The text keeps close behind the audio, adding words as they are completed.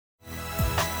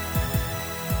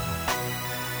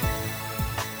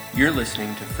You're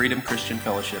listening to Freedom Christian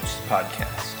Fellowship's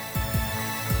podcast.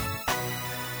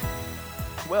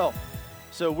 Well,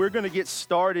 so we're going to get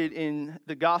started in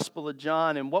the Gospel of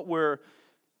John, and what we're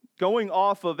going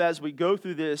off of as we go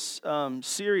through this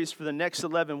series for the next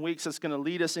 11 weeks that's going to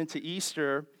lead us into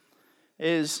Easter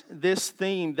is this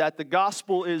theme that the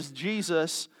gospel is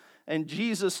Jesus and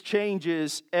Jesus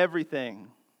changes everything.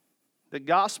 The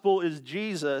gospel is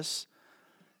Jesus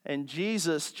and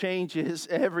Jesus changes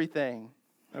everything.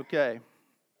 Okay.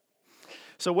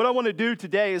 So what I want to do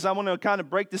today is I want to kind of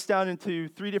break this down into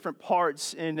three different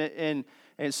parts, and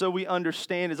so we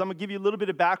understand. I'm going to give you a little bit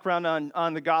of background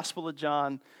on the Gospel of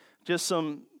John, just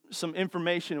some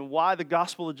information on why the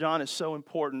Gospel of John is so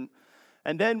important.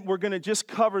 And then we're going to just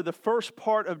cover the first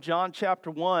part of John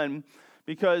chapter 1,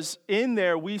 because in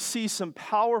there we see some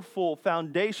powerful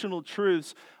foundational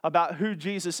truths about who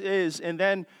Jesus is. And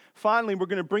then finally we're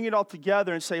going to bring it all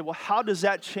together and say, well, how does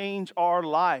that change our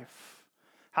life?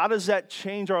 How does that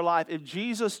change our life? If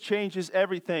Jesus changes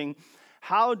everything,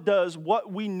 how does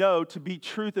what we know to be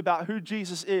truth about who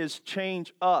Jesus is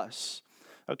change us?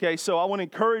 Okay, so I want to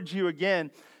encourage you again,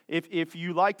 if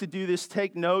you like to do this,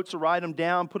 take notes or write them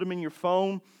down, put them in your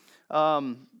phone.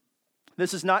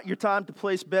 This is not your time to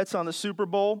place bets on the Super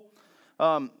Bowl.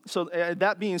 So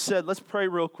that being said, let's pray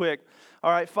real quick. All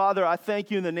right, Father, I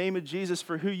thank you in the name of Jesus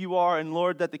for who you are, and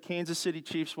Lord, that the Kansas City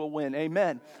Chiefs will win.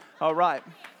 Amen. All right.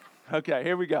 Okay,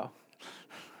 here we go.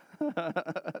 All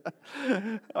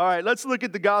right, let's look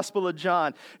at the Gospel of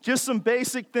John. Just some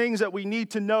basic things that we need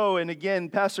to know. And again,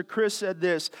 Pastor Chris said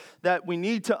this, that we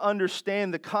need to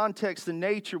understand the context, the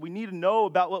nature. We need to know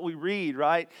about what we read,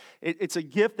 right? It's a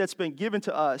gift that's been given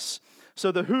to us. So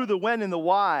the who, the when, and the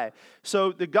why.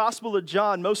 So the Gospel of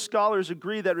John, most scholars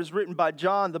agree that it was written by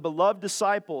John, the beloved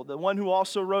disciple, the one who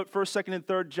also wrote 1st, 2nd, and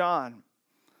 3rd John.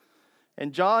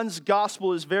 And John's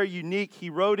Gospel is very unique. He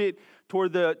wrote it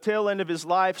toward the tail end of his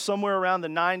life, somewhere around the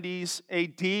 90s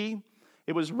AD.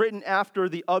 It was written after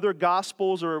the other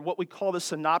Gospels, or what we call the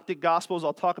Synoptic Gospels.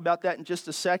 I'll talk about that in just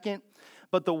a second.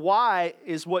 But the why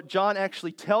is what John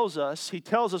actually tells us. He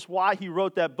tells us why he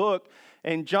wrote that book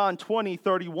in John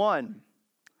 20:31.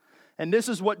 And this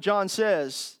is what John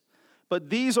says: "But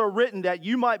these are written that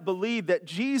you might believe that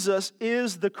Jesus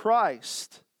is the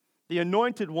Christ, the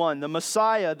Anointed One, the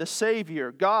Messiah, the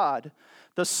Savior, God,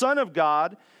 the Son of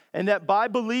God, and that by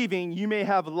believing you may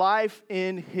have life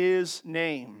in His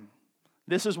name."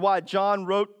 This is why John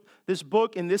wrote this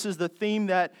book, and this is the theme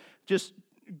that just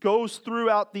goes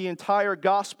throughout the entire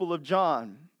Gospel of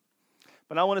John.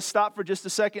 But I want to stop for just a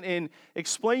second and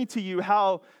explain to you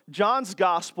how John's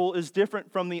Gospel is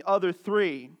different from the other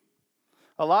three.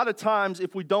 A lot of times,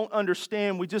 if we don't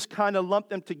understand, we just kind of lump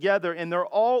them together, and they're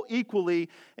all equally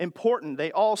important.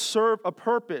 They all serve a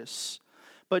purpose.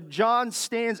 But John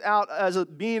stands out as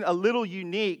being a little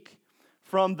unique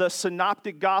from the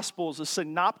Synoptic Gospels. The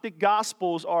Synoptic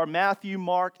Gospels are Matthew,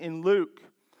 Mark, and Luke.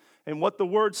 And what the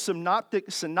word synoptic,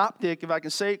 if I can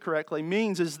say it correctly,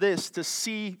 means is this: to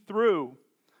see through.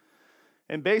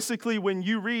 And basically, when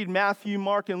you read Matthew,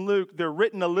 Mark, and Luke, they're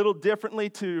written a little differently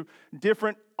to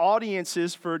different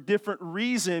audiences for a different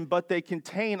reason, but they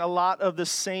contain a lot of the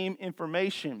same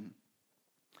information.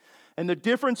 And the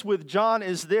difference with John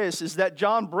is this, is that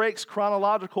John breaks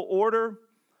chronological order.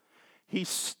 He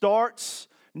starts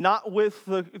not with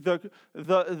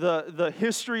the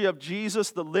history of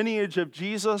Jesus, the lineage of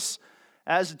Jesus,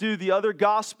 as do the other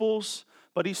Gospels,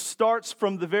 but he starts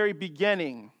from the very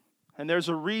beginning. And there's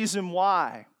a reason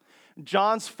why.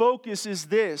 John's focus is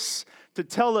this: to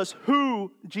tell us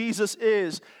who Jesus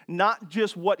is, not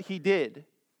just what he did.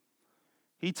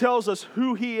 He tells us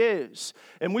who he is.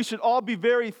 And we should all be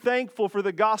very thankful for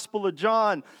the Gospel of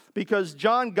John, because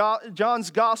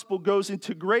John's Gospel goes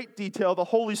into great detail. The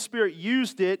Holy Spirit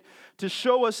used it to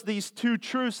show us these two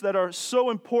truths that are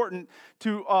so important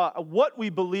to what we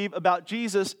believe about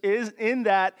Jesus, is in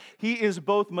that he is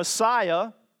both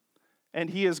Messiah and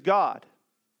he is God.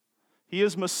 He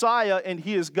is Messiah and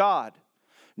he is God.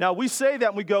 Now we say that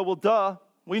and we go, well, duh,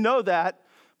 we know that.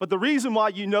 But the reason why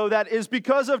you know that is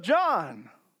because of John.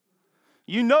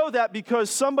 You know that because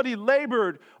somebody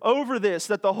labored over this,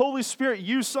 that the Holy Spirit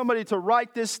used somebody to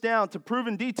write this down, to prove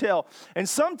in detail. And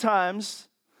sometimes,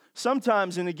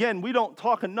 and again, we don't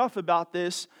talk enough about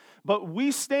this, but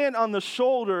we stand on the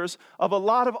shoulders of a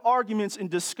lot of arguments and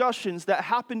discussions that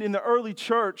happened in the early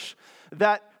church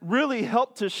that really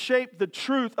helped to shape the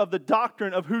truth of the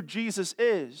doctrine of who Jesus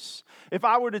is. If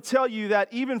I were to tell you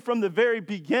that even from the very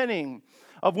beginning,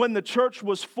 of when the church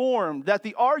was formed, that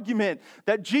the argument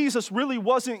that Jesus really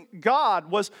wasn't God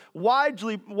was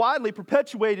widely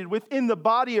perpetuated within the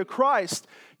body of Christ.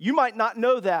 You might not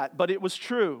know that, but it was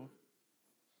true.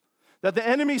 That the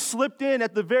enemy slipped in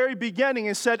at the very beginning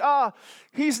and said,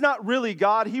 he's not really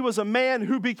God. He was a man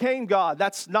who became God.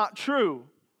 That's not true.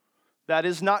 That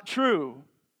is not true.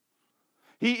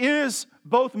 He is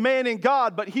both man and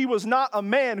God, but he was not a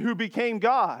man who became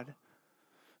God.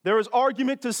 There is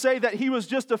argument to say that he was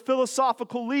just a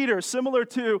philosophical leader, similar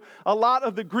to a lot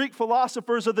of the Greek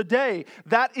philosophers of the day.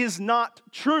 That is not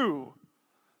true.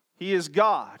 He is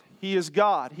God. He is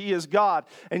God. He is God.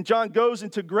 And John goes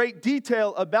into great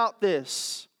detail about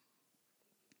this.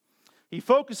 He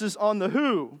focuses on the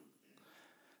who.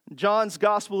 John's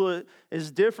gospel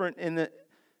is different in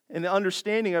the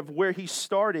understanding of where he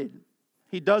started.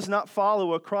 He does not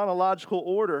follow a chronological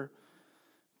order,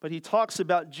 but he talks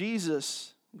about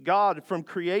Jesus, God from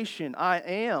creation. I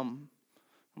am.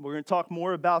 We're going to talk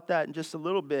more about that in just a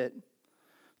little bit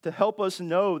to help us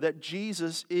know that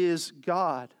Jesus is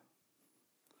God.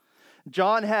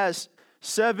 John has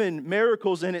 7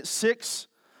 miracles in it, 6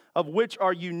 of which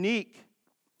are unique.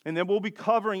 And then we'll be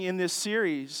covering in this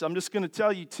series. I'm just going to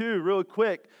tell you too, real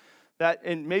quick, that,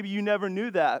 and maybe you never knew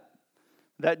that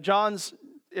John's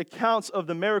accounts of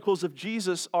the miracles of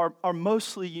Jesus are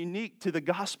mostly unique to the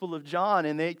Gospel of John,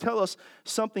 and they tell us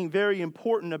something very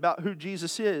important about who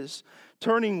Jesus is.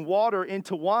 Turning water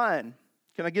into wine.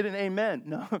 Can I get an amen?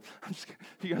 No, I'm just kidding.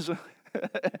 You guys,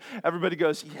 everybody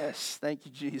goes, yes, thank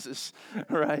you, Jesus.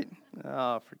 All right.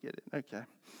 Oh, forget it. Okay.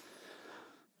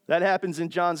 That happens in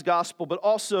John's Gospel, but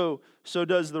also so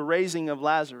does the raising of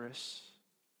Lazarus.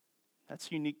 That's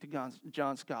unique to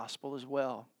John's Gospel as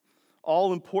well.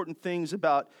 All important things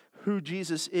about who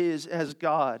Jesus is as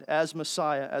God, as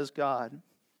Messiah, as God.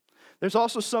 There's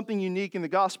also something unique in the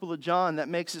Gospel of John that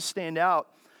makes it stand out,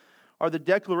 are the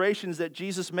declarations that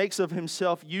Jesus makes of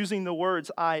himself using the words,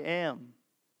 I am.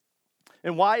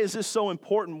 And why is this so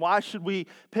important? Why should we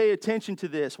pay attention to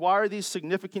this? Why are these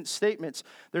significant statements?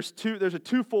 There's a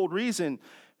twofold reason.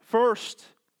 First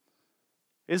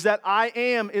is that I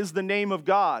am is the name of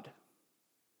God.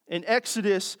 In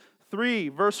Exodus 3,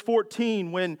 verse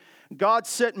 14, when God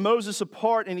set Moses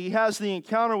apart and he has the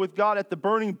encounter with God at the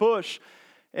burning bush,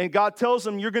 and God tells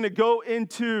him, you're going to go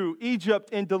into Egypt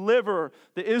and deliver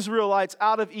the Israelites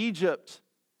out of Egypt.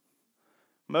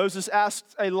 Moses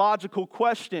asks a logical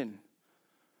question.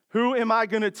 Who am I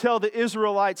going to tell the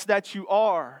Israelites that you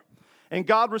are? And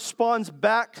God responds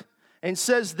back and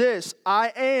says this,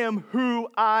 I am who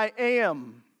I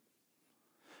am.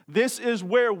 This is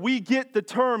where we get the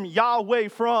term Yahweh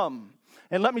from.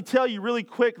 And let me tell you really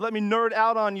quick, let me nerd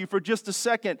out on you for just a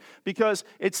second, because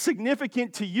it's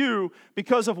significant to you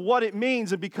because of what it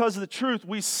means and because of the truth.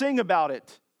 We sing about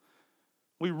it.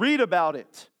 We read about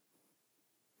it.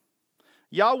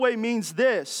 Yahweh means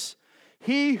this,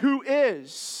 he who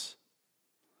is,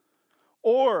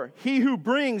 or he who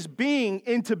brings being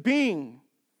into being,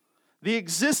 the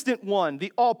existent one,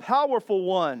 the all-powerful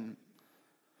one.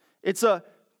 It's a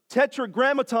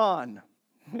tetragrammaton.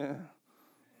 Yeah.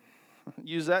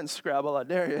 Use that in Scrabble, I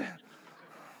dare you.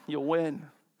 You'll win.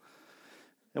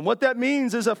 And what that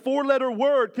means is a 4-letter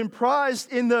word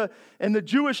comprised in the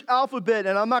Jewish alphabet.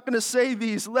 And I'm not going to say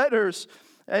these letters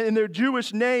in their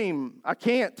Jewish name. I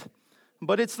can't.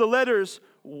 But it's the letters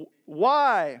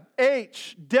Y,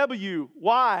 H, W,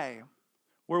 Y,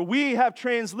 where we have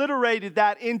transliterated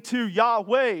that into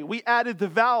Yahweh. We added the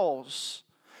vowels.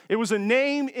 It was a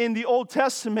name in the Old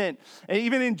Testament, and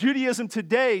even in Judaism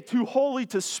today, too holy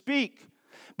to speak.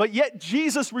 But yet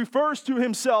Jesus refers to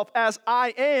himself as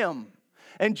I am.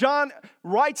 And John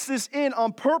writes this in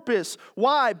on purpose.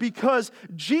 Why? Because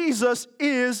Jesus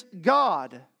is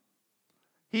God.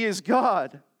 He is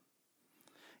God.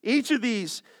 Each of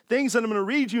these things that I'm going to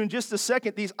read you in just a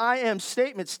second, these I am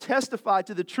statements testify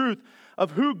to the truth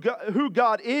of who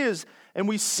God is. And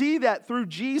we see that through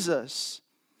Jesus.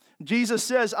 Jesus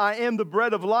says, I am the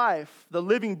bread of life, the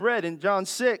living bread in John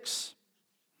 6.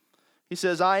 He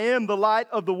says, I am the light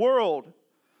of the world,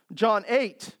 John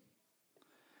 8.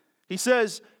 He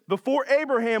says, before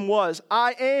Abraham was,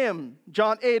 I am,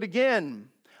 John 8 again.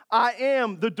 I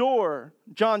am the door,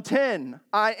 John 10.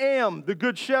 I am the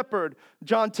good shepherd,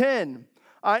 John 10.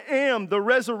 I am the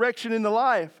resurrection and the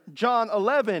life, John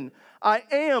 11. I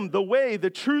am the way, the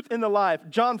truth, and the life,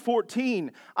 John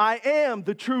 14. I am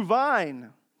the true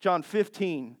vine, John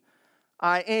 15.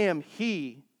 I am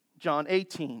He, John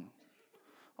 18.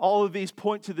 All of these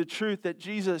point to the truth that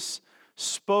Jesus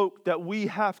spoke, that we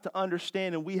have to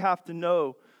understand and we have to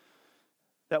know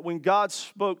that when God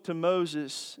spoke to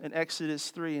Moses in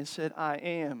Exodus 3 and said, I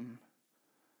am,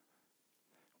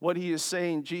 What he is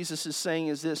saying, Jesus is saying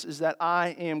is this, is that I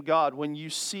am God. When you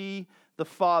see the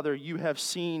Father, you have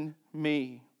seen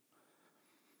me.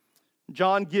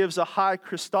 John gives a high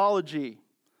Christology.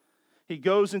 He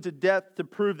goes into depth to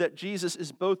prove that Jesus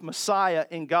is both Messiah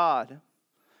and God.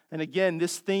 And again,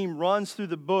 this theme runs through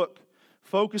the book,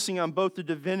 focusing on both the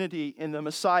divinity and the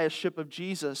Messiahship of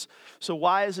Jesus. So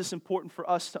why is this important for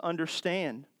us to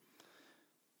understand?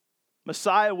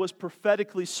 Messiah was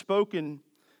prophetically spoken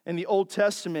in the Old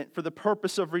Testament for the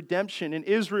purpose of redemption, and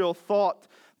Israel thought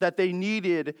that they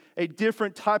needed a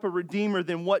different type of redeemer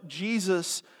than what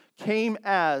Jesus came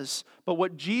as. But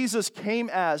what Jesus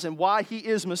came as and why he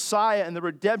is Messiah and the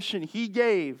redemption he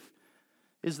gave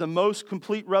is the most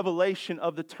complete revelation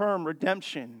of the term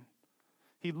redemption.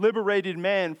 He liberated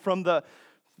man from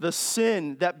the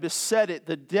sin that beset it,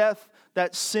 the death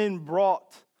that sin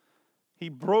brought. He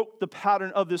broke the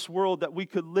pattern of this world that we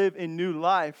could live in new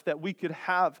life, that we could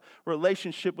have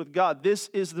relationship with God. This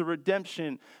is the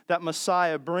redemption that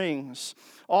Messiah brings.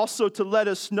 Also to let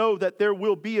us know that there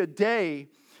will be a day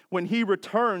when he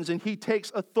returns and he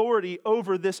takes authority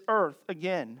over this earth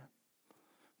again.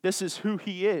 This is who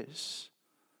he is.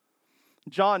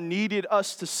 John needed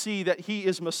us to see that he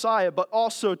is Messiah, but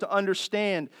also to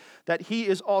understand that he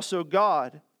is also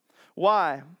God.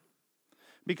 Why?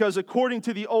 Because according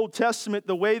to the Old Testament,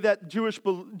 the way that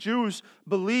Jews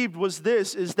believed was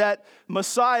this, is that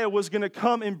Messiah was going to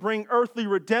come and bring earthly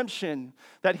redemption,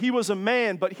 that he was a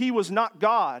man, but he was not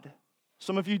God.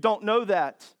 Some of you don't know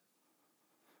that.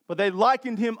 But they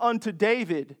likened him unto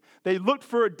David. They looked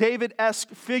for a David-esque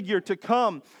figure to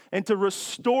come and to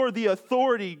restore the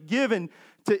authority given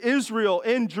to Israel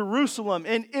in Jerusalem,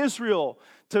 in Israel,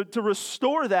 to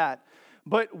restore that.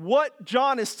 But what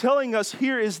John is telling us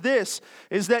here is this,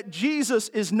 is that Jesus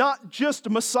is not just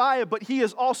Messiah, but he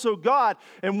is also God.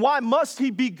 And why must he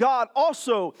be God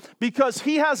also? Because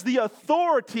he has the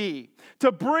authority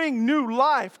to bring new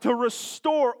life, to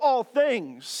restore all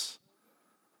things.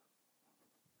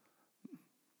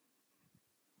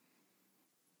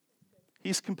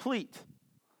 He's complete.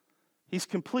 He's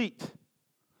complete.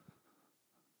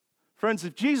 Friends,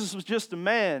 if Jesus was just a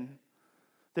man,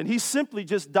 then he simply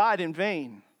just died in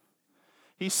vain.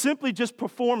 He simply just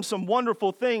performed some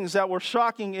wonderful things that were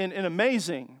shocking and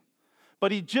amazing,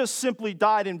 but he just simply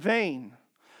died in vain.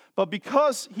 But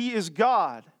because he is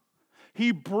God,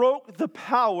 he broke the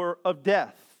power of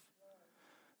death.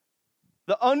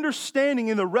 The understanding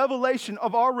and the revelation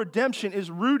of our redemption is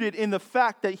rooted in the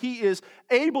fact that he is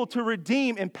able to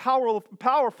redeem and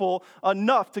powerful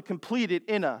enough to complete it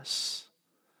in us.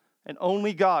 And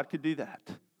only God could do that.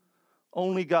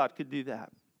 Only God could do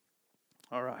that.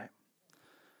 All right.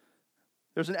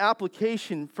 There's an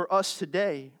application for us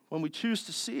today when we choose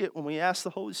to see it, when we ask the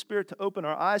Holy Spirit to open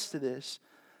our eyes to this.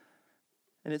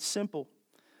 And it's simple.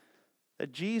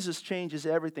 That Jesus changes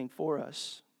everything for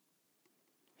us.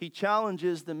 He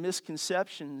challenges the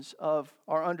misconceptions of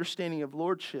our understanding of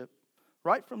lordship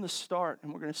right from the start.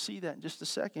 And we're going to see that in just a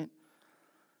second.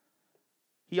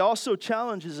 He also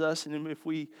challenges us, and if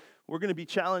we're going to be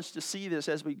challenged to see this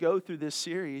as we go through this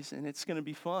series, and it's going to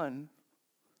be fun.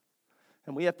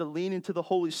 And we have to lean into the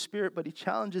Holy Spirit, but he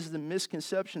challenges the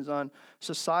misconceptions on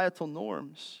societal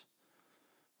norms.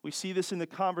 We see this in the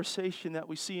conversation that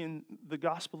we see in the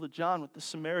Gospel of John with the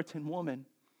Samaritan woman,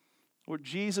 where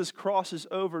Jesus crosses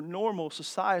over normal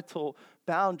societal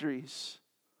boundaries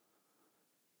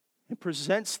and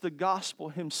presents the gospel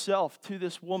himself to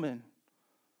this woman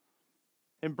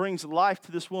and brings life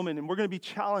to this woman. And we're going to be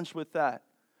challenged with that.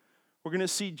 We're going to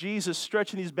see Jesus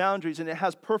stretching these boundaries, and it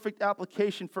has perfect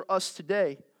application for us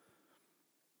today.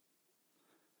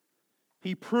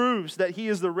 He proves that he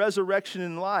is the resurrection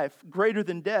and life, greater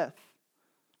than death.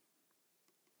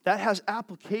 That has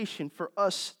application for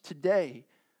us today.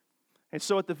 And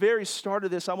so at the very start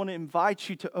of this, I want to invite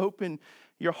you to open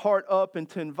your heart up and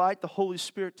to invite the Holy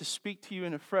Spirit to speak to you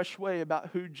in a fresh way about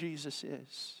who Jesus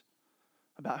is.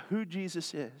 About who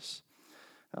Jesus is.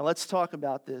 Now let's talk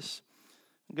about this.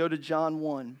 Go to John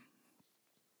 1.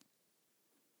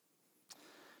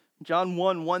 John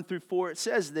 1, 1 through 4, it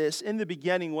says this, "In the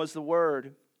beginning was the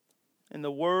Word, and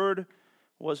the Word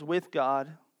was with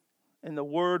God, and the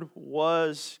Word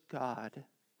was God.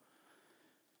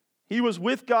 He was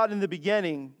with God in the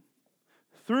beginning.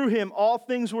 Through him all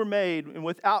things were made, and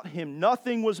without him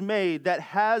nothing was made that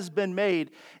has been made.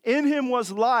 In him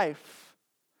was life,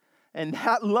 and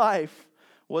that life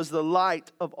was the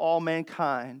light of all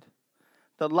mankind.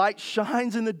 The light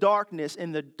shines in the darkness,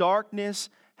 and the darkness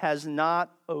has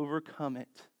not overcome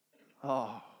it."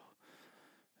 Oh,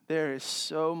 there is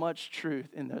so much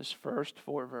truth in those first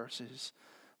 4 verses.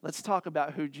 Let's talk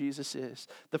about who Jesus is.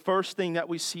 The first thing that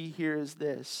we see here is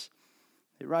this.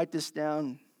 Write this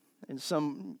down in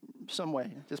some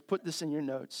way. Just put this in your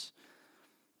notes.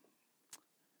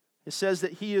 It says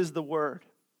that He is the Word.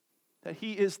 That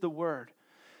He is the Word.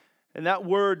 And that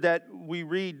word that we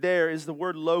read there is the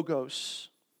word logos.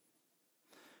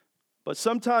 But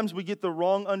sometimes we get the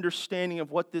wrong understanding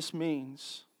of what this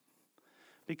means.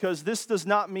 Because this does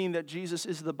not mean that Jesus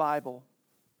is the Bible.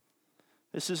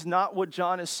 This is not what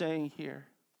John is saying here.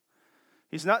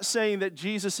 He's not saying that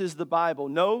Jesus is the Bible.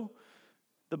 No,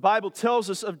 the Bible tells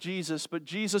us of Jesus, but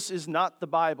Jesus is not the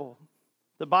Bible.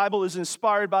 The Bible is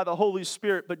inspired by the Holy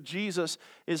Spirit, but Jesus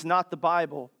is not the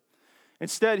Bible.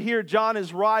 Instead, here John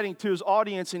is writing to his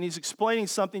audience and he's explaining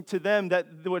something to them that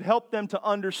would help them to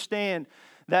understand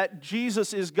that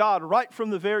Jesus is God right from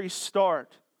the very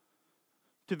start.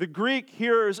 To the Greek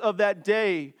hearers of that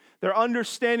day, their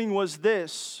understanding was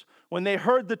this. When they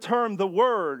heard the term, the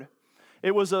Word,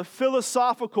 it was a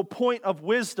philosophical point of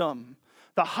wisdom,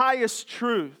 the highest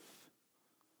truth.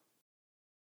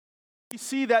 We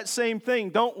see that same thing,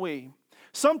 don't we?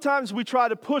 Sometimes we try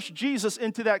to push Jesus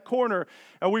into that corner,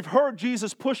 and we've heard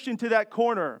Jesus pushed into that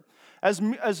corner as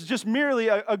just merely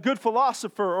a good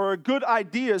philosopher or a good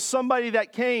idea, somebody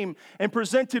that came and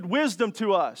presented wisdom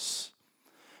to us.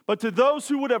 But to those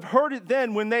who would have heard it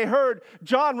then, when they heard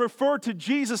John refer to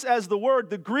Jesus as the Word,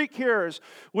 the Greek hearers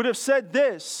would have said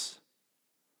this.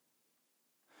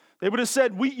 They would have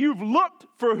said, you've looked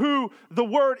for who the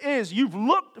Word is. You've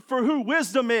looked for who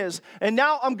wisdom is. And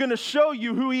now I'm going to show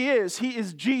you who He is. He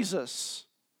is Jesus.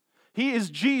 He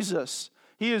is Jesus.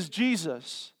 He is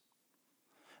Jesus.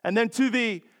 And then to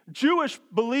the Jewish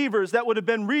believers that would have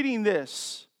been reading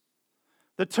this,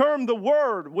 the term the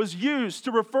Word was used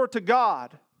to refer to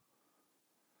God.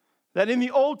 That in the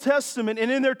Old Testament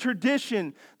and in their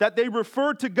tradition, that they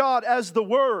referred to God as the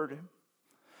Word.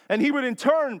 And He would in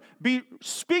turn be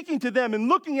speaking to them and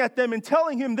looking at them and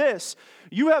telling him this.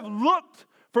 You have looked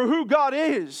for who God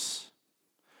is.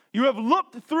 You have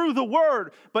looked through the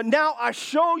Word, but now I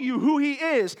show you who He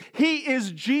is. He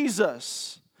is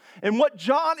Jesus. And what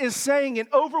John is saying in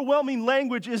overwhelming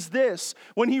language is this.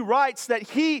 When he writes that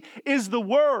He is the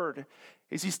Word,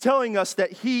 is he's telling us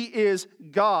that He is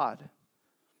God.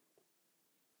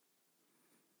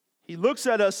 He looks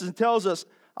at us and tells us,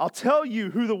 I'll tell you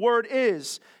who the Word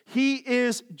is. He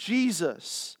is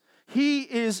Jesus. He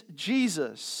is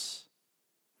Jesus.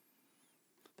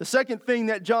 The second thing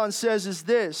that John says is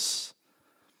this,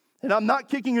 and I'm not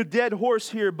kicking a dead horse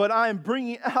here, but I am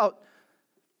bringing out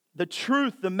the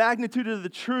truth, the magnitude of the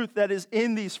truth that is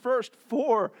in these first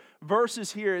 4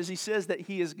 verses here as he says that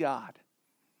He is God.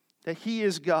 That He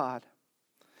is God.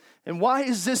 And why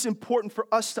is this important for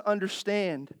us to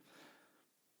understand?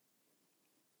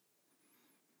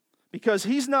 Because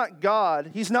He's not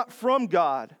God. He's not from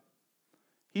God.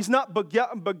 He's not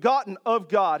begotten of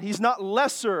God. He's not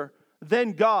lesser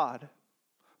than God.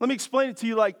 Let me explain it to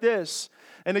you like this.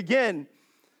 And again,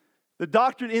 the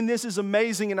doctrine in this is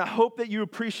amazing, and I hope that you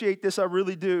appreciate this. I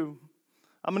really do.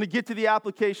 I'm going to get to the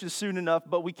application soon enough,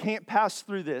 but we can't pass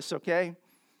through this, okay?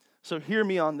 So hear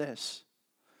me on this.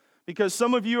 Because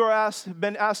some of you have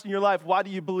been asked in your life, why do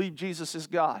you believe Jesus is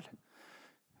God?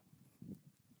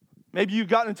 Maybe you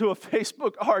got into a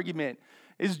Facebook argument.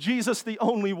 Is Jesus the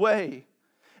only way?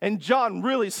 And John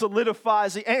really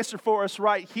solidifies the answer for us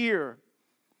right here.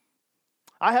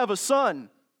 I have a son.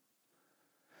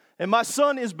 And my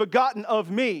son is begotten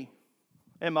of me.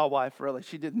 And my wife, really.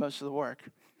 She did most of the work.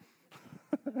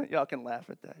 Y'all can laugh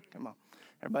at that. Come on.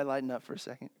 Everybody lighten up for a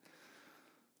second.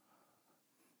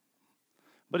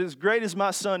 But as great as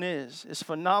my son is, as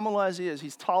phenomenal as he is,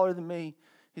 he's taller than me.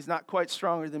 He's not quite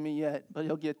stronger than me yet, but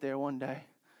he'll get there one day.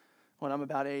 When I'm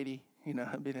about 80, he'll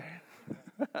be there.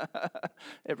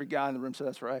 Every guy in the room said,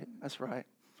 that's right, that's right.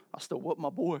 I'll still whoop my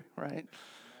boy, right?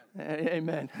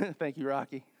 Amen. Thank you,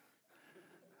 Rocky.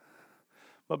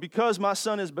 But because my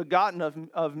son is begotten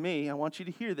of me, I want you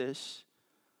to hear this.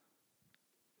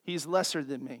 He's lesser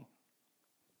than me.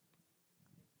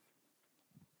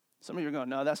 Some of you are going,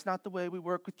 no, that's not the way we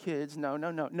work with kids.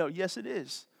 No, yes, it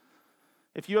is.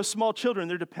 If you have small children,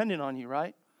 they're dependent on you,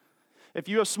 right? If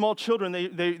you have small children,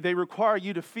 they require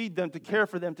you to feed them, to care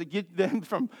for them, to get them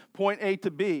from point A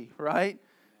to B, right?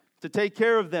 To take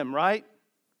care of them, right?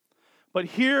 But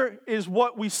here is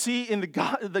what we see in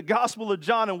the Gospel of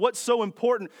John and what's so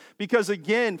important. Because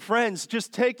again, friends,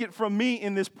 just take it from me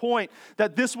in this point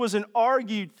that this was an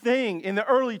argued thing in the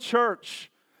early church.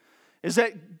 Is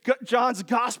that John's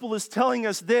Gospel is telling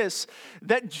us this,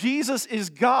 that Jesus is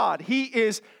God. He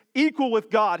is equal with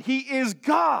God. He is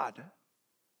God.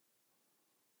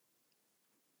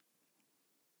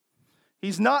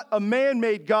 He's not a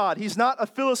man-made God. He's not a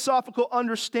philosophical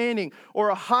understanding or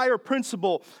a higher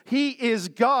principle. He is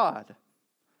God.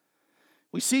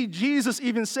 We see Jesus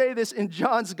even say this in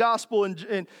John's gospel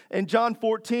in John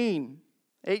 14,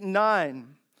 8 and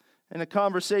 9, in a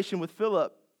conversation with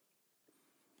Philip.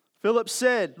 Philip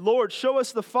said, "Lord, show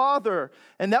us the Father,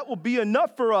 and that will be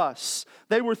enough for us."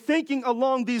 They were thinking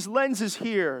along these lenses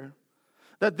here,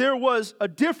 that there was a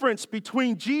difference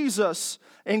between Jesus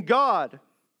and God.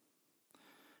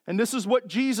 And this is what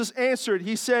Jesus answered.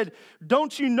 He said,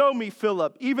 "Don't you know me,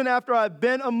 Philip, even after I've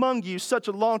been among you such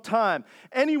a long time?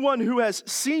 Anyone who has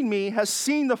seen me has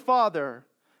seen the Father.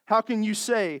 How can you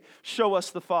say, 'Show us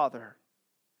the Father'?"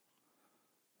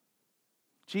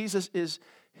 Jesus is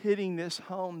hitting this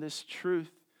home, this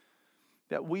truth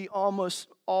that we almost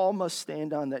all must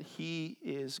stand on, that He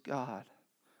is God.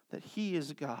 That He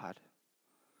is God.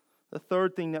 The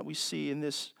third thing that we see in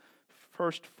this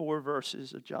first 4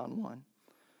 verses of John 1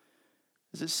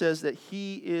 is it says that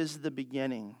He is the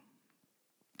beginning.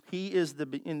 He is the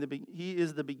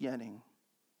beginning.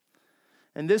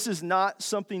 And this is not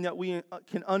something that we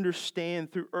can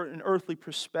understand through an earthly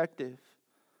perspective.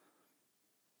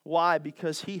 Why?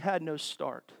 Because He had no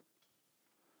start.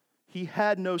 He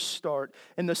had no start.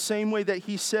 In the same way that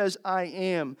He says, "I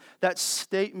am," that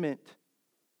statement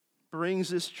brings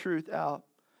this truth out,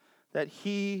 that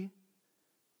He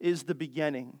is the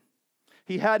beginning.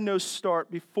 He had no start.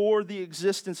 Before the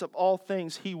existence of all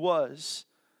things, He was.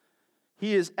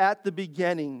 He is at the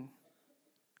beginning.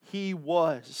 He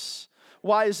was.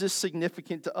 Why is this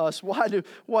significant to us? What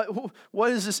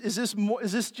is this? Is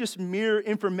this just mere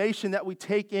information that we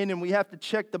take in and we have to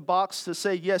check the box to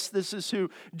say, yes, this is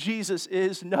who Jesus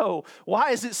is? No.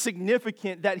 Why is it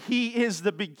significant that He is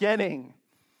the beginning?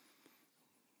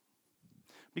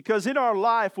 Because in our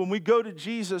life, when we go to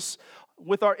Jesus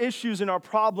with our issues and our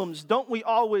problems, don't we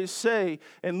always say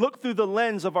and look through the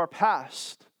lens of our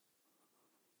past?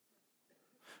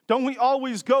 Don't we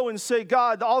always go and say,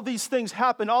 "God, all these things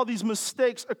happened, all these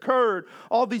mistakes occurred,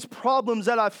 all these problems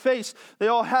that I faced, they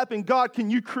all happened. God, can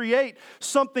you create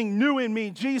something new in me?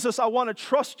 Jesus, I want to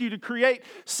trust you to create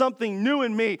something new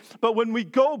in me." But when we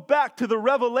go back to the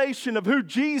revelation of who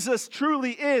Jesus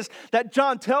truly is, that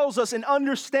John tells us, and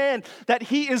understand that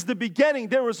He is the beginning,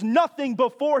 there was nothing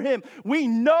before Him, we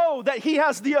know that He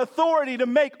has the authority to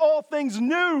make all things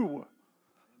new.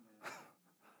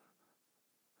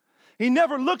 He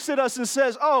never looks at us and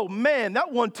says, "Oh man,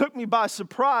 that one took me by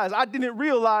surprise. I didn't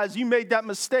realize you made that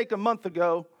mistake a month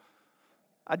ago.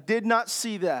 I did not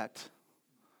see that."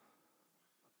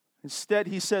 Instead,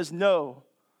 He says, "No,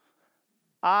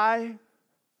 I,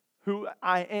 who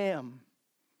I am,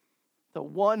 the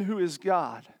one who is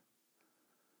God,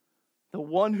 the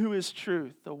one who is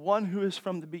truth, the one who is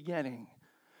from the beginning,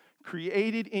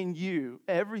 created in you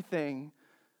everything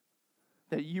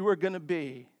that you are going to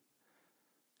be.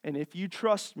 And if you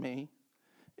trust me,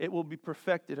 it will be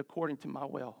perfected according to my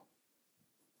will."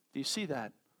 Do you see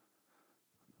that?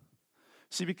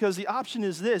 See, because the option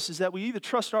is this, is that we either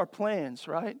trust our plans,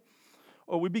 right?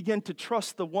 Or we begin to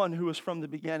trust the one who is from the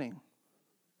beginning.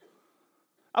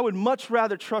 I would much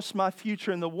rather trust my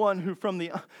future in the one who from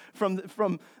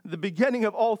the beginning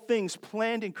of all things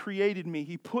planned and created me.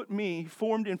 He put me, He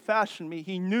formed and fashioned me.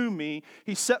 He knew me.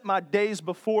 He set my days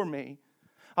before me.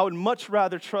 I would much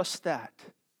rather trust that.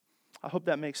 I hope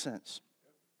that makes sense.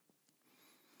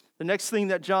 The next thing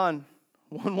that John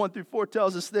 1:1-4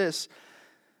 tells us this,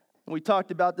 and we talked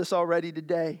about this already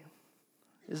today,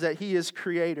 is that He is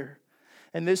creator.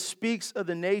 And this speaks of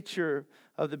the nature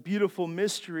of the beautiful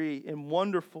mystery and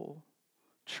wonderful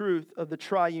truth of the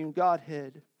triune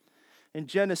Godhead. In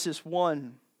Genesis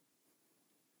 1,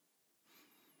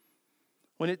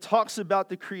 when it talks about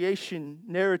the creation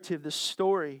narrative, the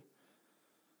story,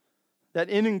 that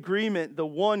in agreement, the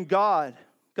one God,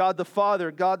 God the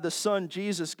Father, God the Son,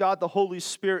 Jesus, God the Holy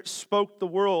Spirit spoke the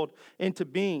world into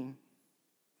being.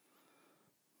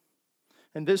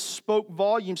 And this spoke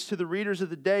volumes to the readers of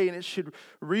the day, and it should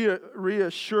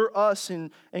reassure us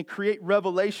and create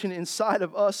revelation inside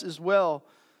of us as well,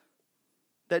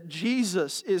 that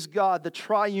Jesus is God, the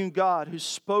triune God, who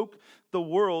spoke the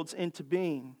worlds into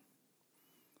being.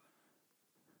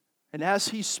 And as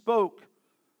He spoke,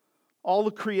 all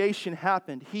of creation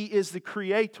happened. He is the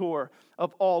creator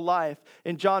of all life.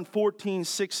 In John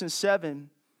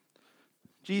 14:6-7,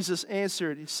 Jesus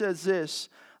answered, He says this,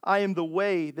 "I am the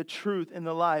way, the truth, and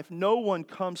the life. No one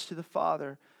comes to the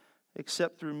Father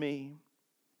except through me.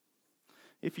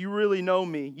 If you really know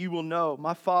me, you will know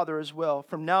my Father as well.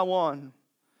 From now on,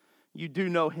 you do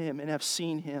know Him and have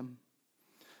seen Him."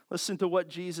 Listen to what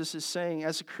Jesus is saying.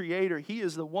 As a creator, He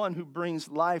is the one who brings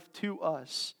life to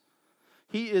us.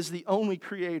 He is the only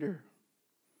creator.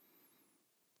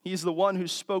 He is the one who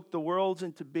spoke the worlds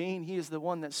into being. He is the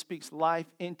one that speaks life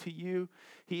into you.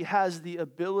 He has the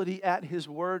ability at His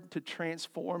word to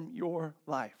transform your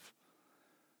life.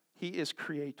 He is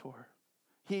creator.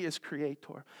 He is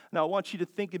creator. Now I want you to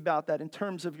think about that in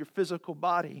terms of your physical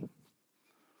body.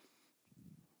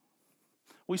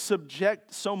 We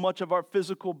subject so much of our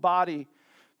physical body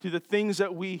to the things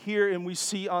that we hear and we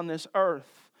see on this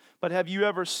earth. But have you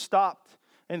ever stopped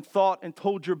and thought and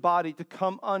told your body to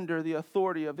come under the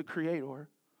authority of the Creator?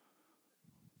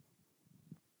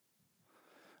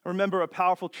 I remember a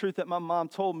powerful truth that my mom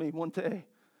told me one day.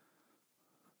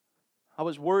 I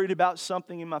was worried about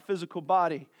something in my physical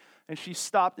body, and she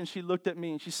stopped and she looked at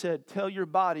me and she said, "Tell your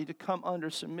body to come under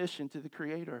submission to the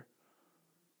Creator.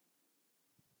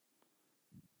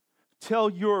 Tell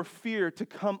your fear to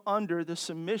come under the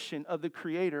submission of the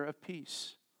Creator of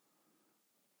peace."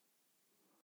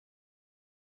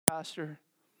 Pastor,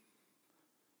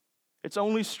 it's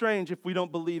only strange if we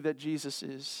don't believe that Jesus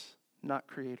is not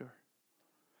creator.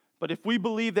 But if we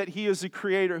believe that He is the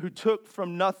creator who took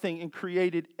from nothing and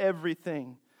created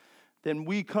everything, then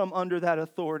we come under that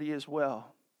authority as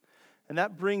well. And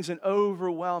that brings an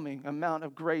overwhelming amount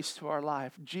of grace to our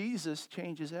life. Jesus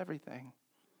changes everything.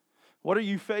 What are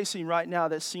you facing right now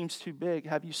that seems too big?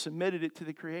 Have you submitted it to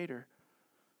the Creator?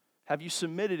 Have you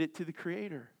submitted it to the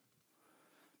Creator?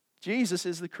 Jesus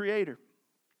is the Creator.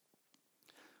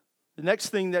 The next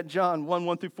thing that John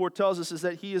 1:1-4 tells us is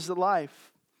that He is the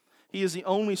life. He is the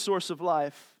only source of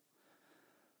life.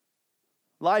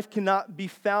 Life cannot be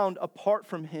found apart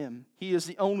from Him. He is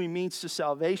the only means to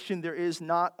salvation. There is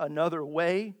not another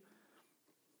way.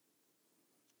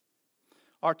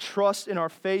 Our trust and our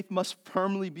faith must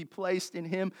firmly be placed in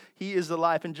Him. He is the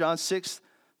life. In John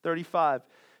 6:35,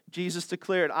 Jesus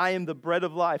declared, "I am the bread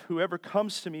of life. Whoever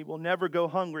comes to me will never go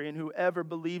hungry, and whoever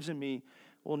believes in me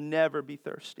will never be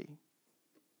thirsty."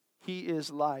 He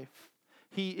is life.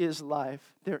 He is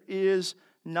life. There is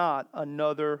not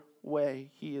another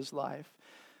way. He is life.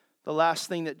 The last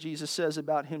thing that Jesus says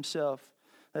about Himself,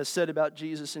 that's said about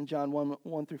Jesus in John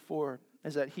 1:1-4,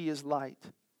 is that He is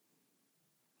light.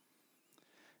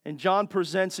 And John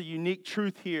presents a unique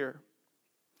truth here.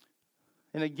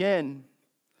 And again,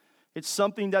 it's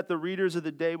something that the readers of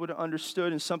the day would have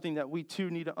understood and something that we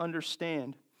too need to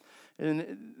understand.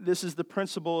 And this is the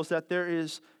principle, is that there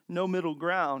is no middle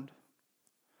ground.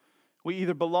 We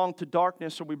either belong to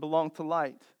darkness or we belong to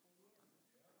light.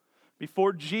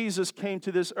 Before Jesus came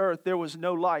to this earth, there was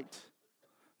no light.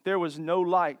 There was no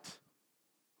light.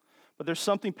 But there's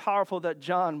something powerful that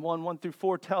John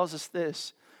 1:1-4 tells us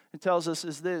this. It tells us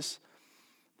is this,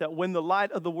 that when the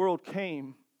light of the world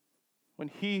came, when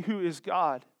He who is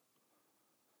God,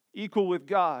 equal with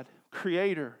God,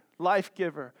 creator, life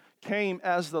giver, came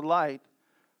as the light,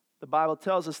 the Bible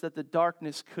tells us that the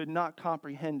darkness could not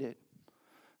comprehend it.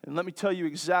 And let me tell you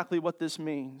exactly what this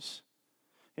means.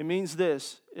 It means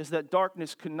this, is that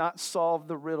darkness could not solve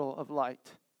the riddle of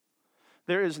light.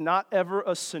 There is not ever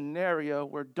a scenario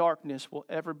where darkness will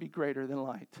ever be greater than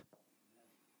light.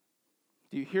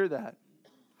 Do you hear that?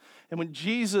 And when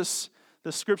Jesus,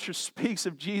 the Scripture speaks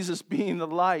of Jesus being the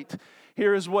light,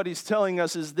 here is what He's telling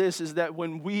us is this, is that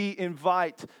when we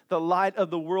invite the light of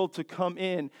the world to come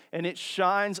in and it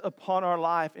shines upon our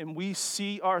life and we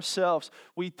see ourselves,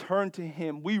 we turn to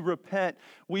Him, we repent,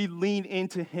 we lean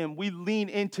into Him, we lean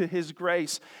into His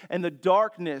grace, and the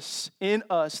darkness in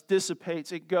us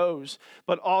dissipates, it goes,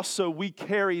 but also we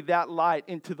carry that light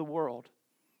into the world.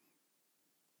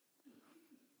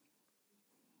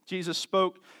 Jesus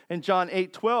spoke in John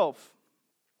 8:12.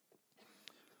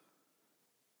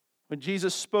 When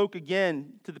Jesus spoke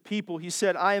again to the people, He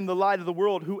said, "I am the light of the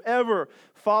world. Whoever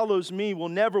follows me will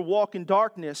never walk in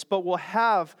darkness, but will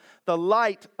have the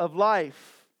light of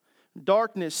life."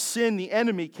 Darkness, sin, the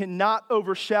enemy, cannot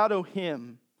overshadow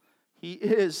Him. He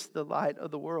is the light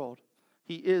of the world.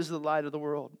 He is the light of the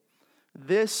world.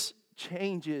 This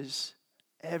changes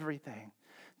everything.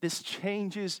 This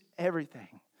changes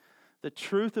everything. The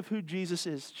truth of who Jesus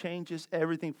is changes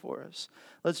everything for us.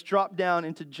 Let's drop down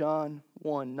into John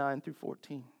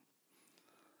 1:9-14.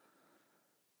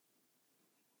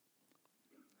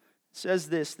 It says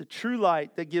this, "The true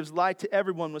light that gives light to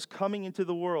everyone was coming into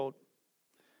the world.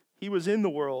 He was in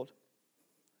the world.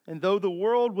 And though the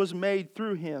world was made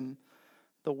through Him,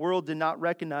 the world did not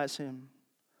recognize Him.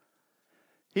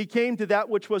 He came to that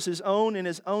which was His own, and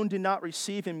His own did not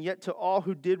receive Him. Yet to all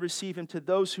who did receive Him, to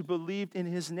those who believed in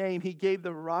His name, He gave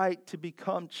the right to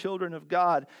become children of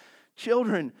God.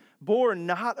 Children born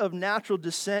not of natural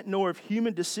descent, nor of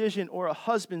human decision or a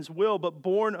husband's will, but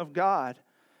born of God.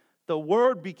 the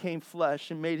Word became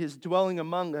flesh and made his dwelling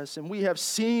among us, and we have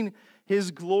seen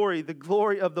his glory, the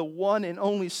glory of the one and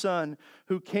only Son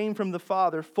who came from the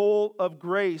Father, full of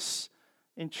grace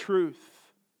and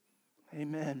truth.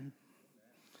 Amen.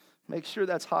 Make sure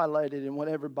that's highlighted in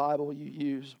whatever Bible you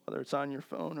use, whether it's on your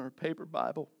phone or a paper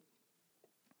Bible.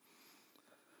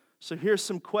 So here's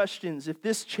some questions. If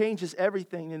this changes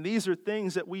everything, and these are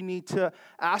things that we need to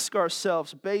ask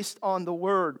ourselves based on the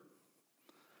Word.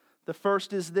 The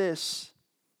first is this: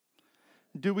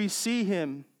 do we see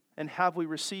him and have we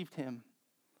received him?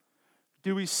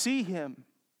 Do we see him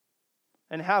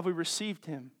and have we received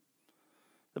him?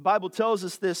 The Bible tells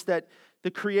us this, that the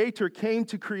Creator came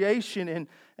to creation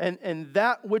and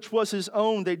that which was his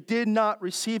own, they did not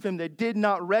receive him, they did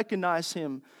not recognize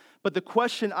him. But the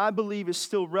question, I believe, is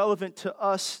still relevant to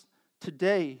us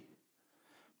today.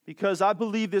 Because I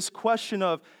believe this question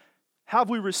of,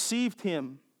 have we received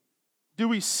him? Do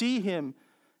we see him?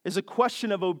 Is a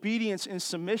question of obedience and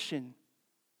submission.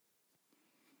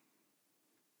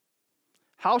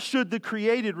 How should the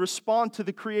created respond to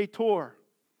the Creator?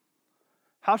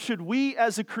 How should we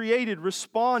as the created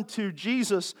respond to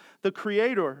Jesus, the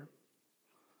Creator?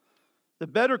 The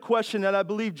better question that I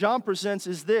believe John presents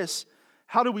is this: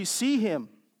 how do we see him?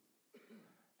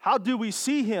 How do we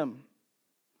see him?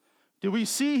 Do we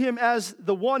see him as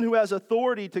the one who has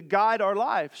authority to guide our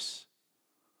lives?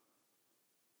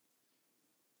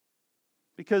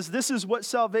 Because this is what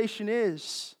salvation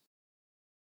is.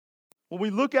 When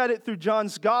we look at it through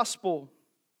John's gospel,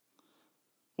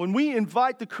 when we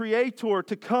invite the Creator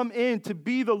to come in to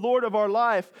be the Lord of our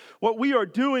life, what we are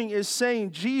doing is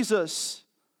saying, Jesus,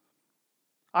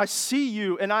 I see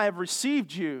you and I have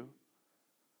received you.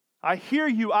 I hear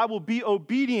you, I will be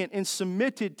obedient and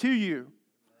submitted to you.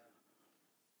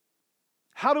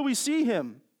 How do we see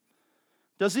him?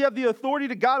 Does he have the authority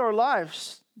to guide our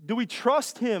lives? Do we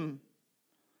trust him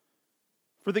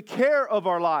for the care of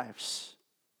our lives?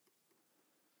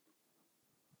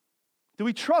 Do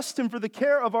we trust him for the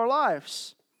care of our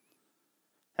lives?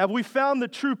 Have we found the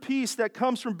true peace that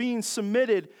comes from being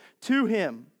submitted to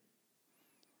him?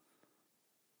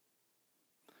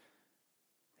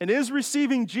 And is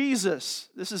receiving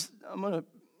Jesus, I'm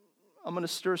gonna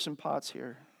stir some pots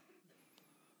here.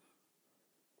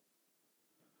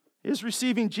 Is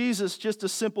receiving Jesus just a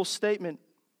simple statement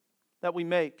that we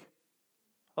make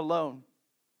alone?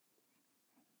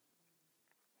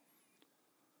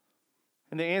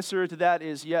 And the answer to that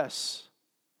is yes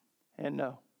and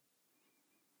no.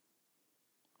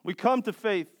 We come to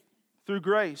faith through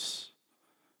grace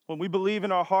when we believe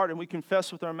in our heart and we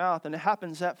confess with our mouth, and it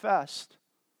happens that fast.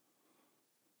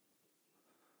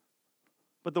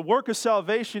 But the work of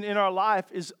salvation in our life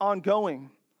is ongoing.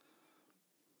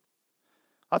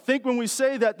 I think when we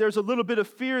say that, there's a little bit of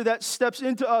fear that steps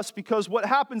into us, because what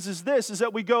happens is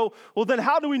that we go, well, then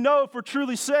how do we know if we're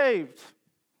truly saved?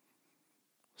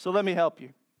 So let me help you.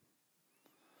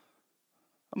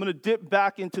 I'm going to dip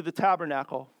back into the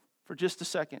tabernacle for just a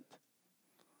second.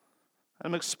 I'm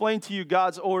going to explain to you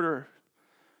God's order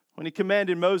when he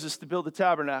commanded Moses to build the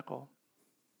tabernacle.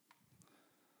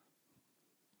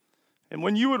 And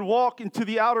when you would walk into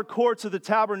the outer courts of the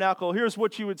tabernacle, here's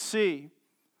what you would see.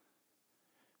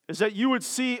 Is that you would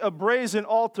see a brazen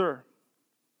altar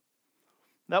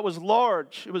that was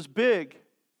large, it was big,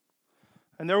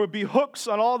 and there would be hooks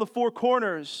on all the four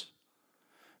corners.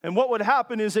 And what would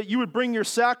happen is that you would bring your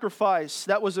sacrifice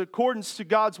that was in accordance to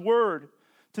God's word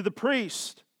to the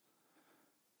priest,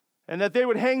 and that they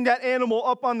would hang that animal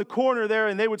up on the corner there,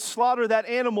 and they would slaughter that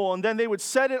animal, and then they would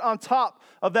set it on top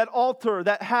of that altar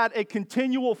that had a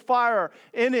continual fire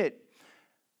in it.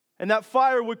 And that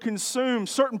fire would consume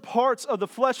certain parts of the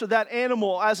flesh of that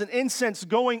animal as an incense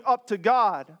going up to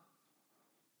God.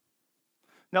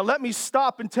 Now let me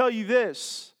stop and tell you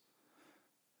this,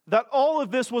 that all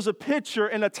of this was a picture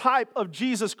and a type of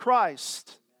Jesus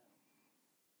Christ.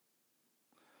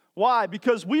 Why?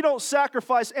 Because we don't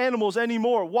sacrifice animals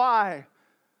anymore. Why?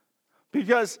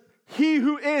 Because he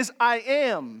who is I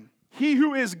am, he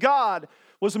who is God,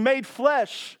 was made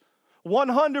flesh,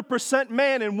 100%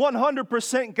 man and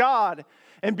 100% God,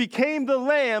 and became the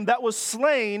lamb that was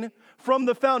slain from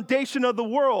the foundation of the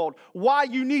world. Why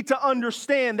you need to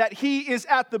understand that he is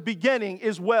at the beginning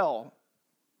as well.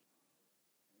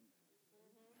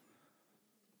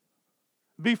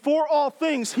 Before all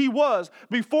things, he was.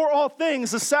 Before all things,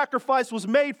 the sacrifice was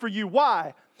made for you.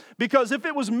 Why? Because if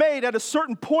it was made at a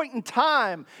certain point in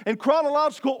time in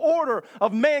chronological order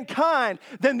of mankind,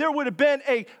 then there would have been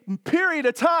a period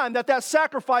of time that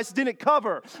sacrifice didn't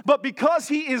cover. But because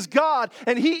he is God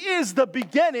and he is the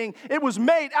beginning, it was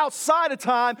made outside of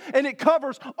time, and it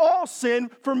covers all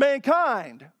sin for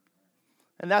mankind.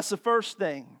 And that's the first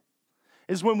thing,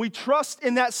 is when we trust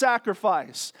in that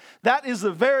sacrifice. That is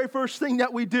the very first thing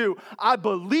that we do. I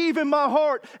believe in my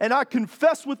heart and I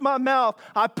confess with my mouth.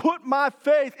 I put my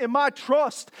faith and my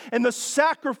trust in the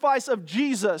sacrifice of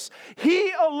Jesus.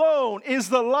 He alone is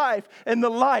the life and the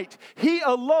light. He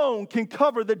alone can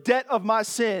cover the debt of my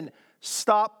sin.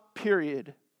 Stop,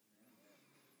 period.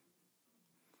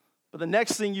 But the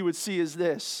next thing you would see is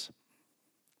this,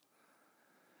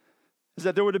 is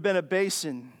that there would have been a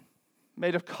basin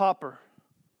made of copper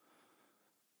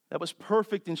that was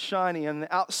perfect and shiny, and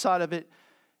the outside of it,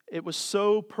 it was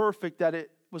so perfect that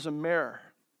it was a mirror.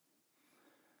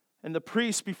 And the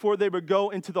priests, before they would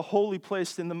go into the holy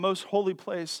place, in the most holy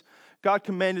place, God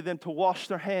commanded them to wash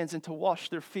their hands and to wash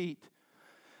their feet.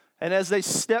 And as they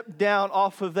stepped down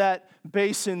off of that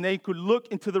basin, they could look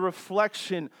into the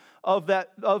reflection of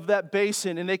that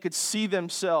basin, and they could see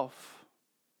themselves.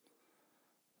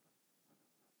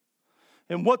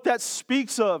 And what that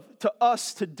speaks of to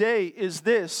us today is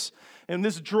this, and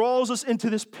this draws us into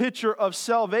this picture of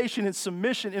salvation and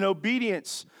submission and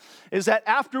obedience, is that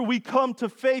after we come to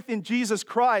faith in Jesus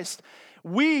Christ,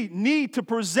 we need to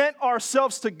present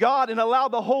ourselves to God and allow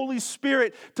the Holy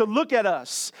Spirit to look at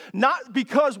us. Not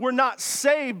because we're not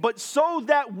saved, but so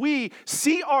that we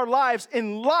see our lives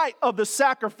in light of the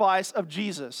sacrifice of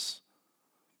Jesus.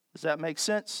 Does that make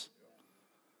sense?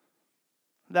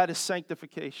 That is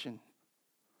sanctification.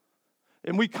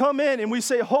 And we come in and we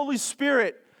say, Holy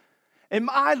Spirit, am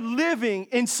I living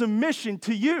in submission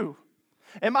to you?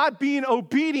 Am I being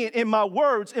obedient in my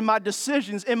words, in my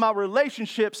decisions, in my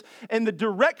relationships, in the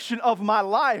direction of my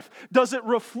life? Does it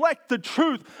reflect the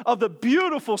truth of the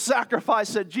beautiful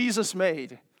sacrifice that Jesus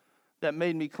made that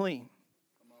made me clean?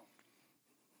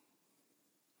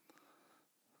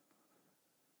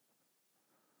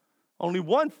 Only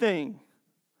one thing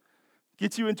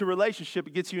gets you into relationship,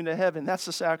 it gets you into heaven. That's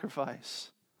the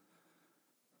sacrifice.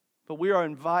 But we are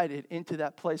invited into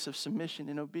that place of submission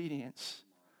and obedience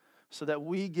so that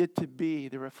we get to be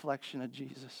the reflection of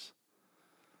Jesus.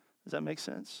 Does that make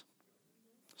sense?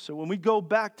 So when we go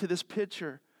back to this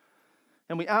picture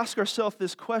and we ask ourselves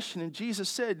this question, and Jesus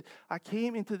said, I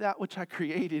came into that which I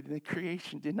created, and the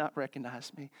creation did not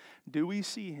recognize me. Do we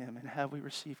see him, and have we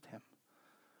received him?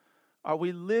 Are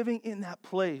we living in that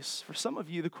place? For some of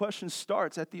you, the question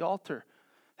starts at the altar.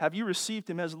 Have you received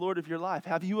him as Lord of your life?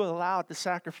 Have you allowed the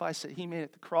sacrifice that he made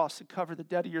at the cross to cover the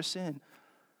debt of your sin?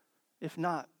 If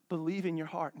not, believe in your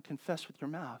heart and confess with your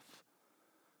mouth.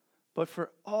 But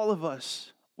for all of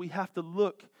us, we have to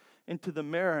look into the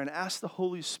mirror and ask the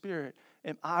Holy Spirit,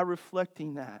 am I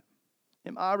reflecting that?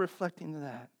 Am I reflecting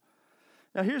that?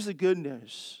 Now here's the good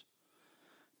news.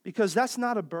 Because that's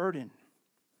not a burden.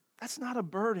 That's not a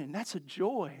burden. That's a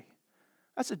joy.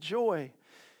 That's a joy.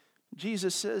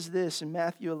 Jesus says this in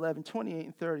Matthew 11, 28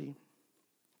 and 30.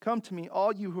 Come to me,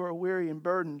 all you who are weary and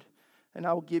burdened, and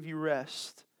I will give you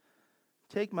rest.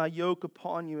 Take my yoke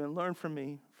upon you and learn from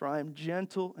me, for I am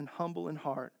gentle and humble in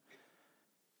heart.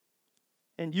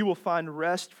 And you will find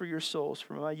rest for your souls,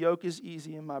 for my yoke is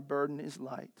easy and my burden is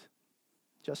light.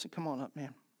 Justin, come on up,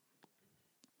 man.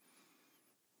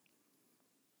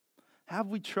 Have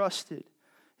we trusted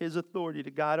his authority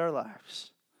to guide our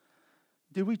lives?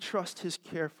 Do we trust his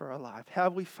care for our life?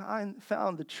 Have we found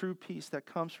the true peace that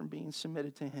comes from being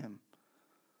submitted to him?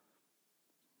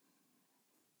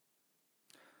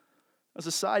 As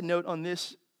a side note on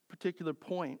this particular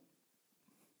point,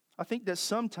 I think that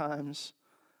sometimes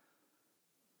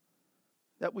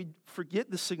that we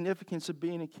forget the significance of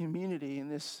being a community in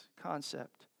this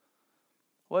concept.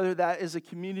 Whether that is a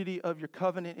community of your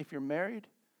covenant if you're married,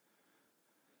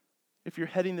 if you're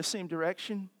heading the same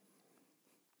direction,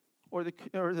 or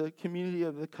the community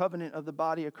of the covenant of the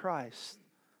body of Christ.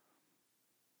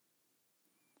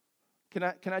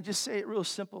 Can I just say it real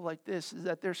simple like this, is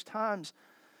that there's times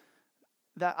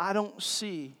that I don't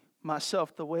see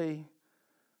myself the way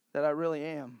that I really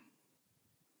am.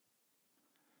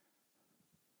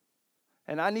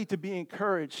 And I need to be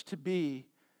encouraged to be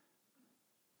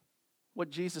what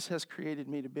Jesus has created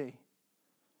me to be.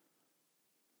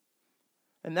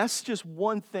 And that's just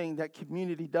one thing that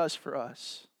community does for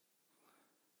us.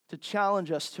 To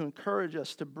challenge us, to encourage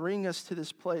us, to bring us to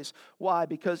this place. Why?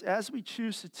 Because as we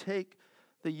choose to take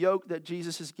the yoke that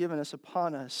Jesus has given us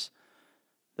upon us,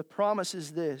 the promise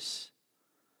is this,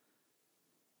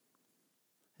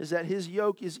 is that his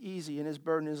yoke is easy and his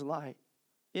burden is light.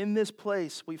 In this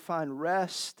place, we find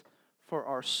rest for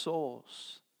our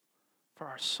souls. For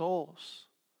our souls.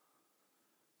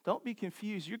 Don't be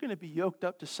confused. You're going to be yoked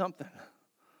up to something.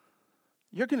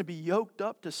 You're going to be yoked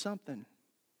up to something.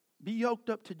 Be yoked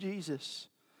up to Jesus.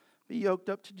 Be yoked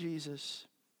up to Jesus.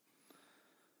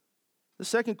 The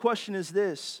second question is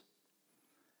this: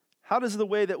 how does the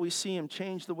way that we see him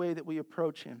change the way that we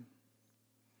approach him?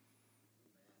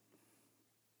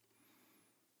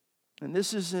 And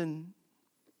this is a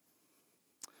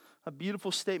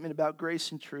beautiful statement about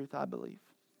grace and truth, I believe.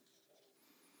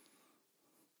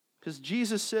 Because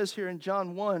Jesus says here in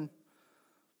John 1,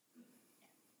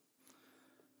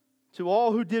 to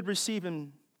all who did receive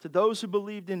him, to those who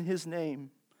believed in his name,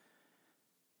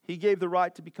 he gave the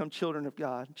right to become children of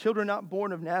God. Children not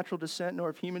born of natural descent nor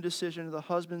of human decision or the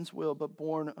husband's will, but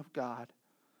born of God.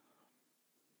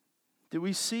 Do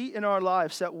we see in our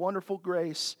lives that wonderful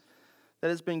grace that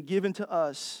has been given to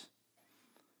us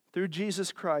through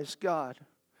Jesus Christ, God,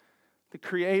 the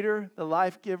Creator, the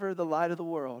life giver, the light of the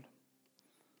world,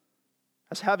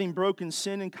 as having broken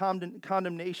sin and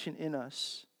condemnation in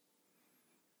us?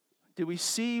 Do we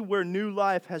see where new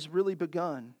life has really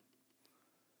begun?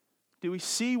 Do we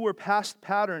see where past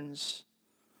patterns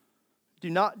do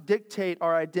not dictate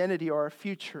our identity or our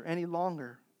future any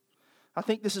longer? I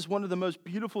think this is one of the most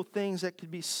beautiful things that could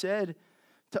be said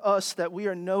to us, that we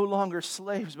are no longer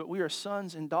slaves, but we are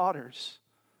sons and daughters.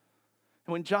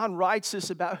 And when John writes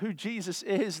this about who Jesus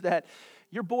is, that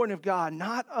you're born of God,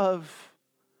 not of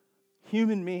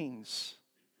human means,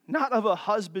 not of a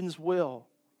husband's will.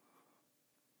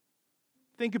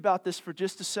 Think about this for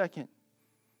just a second.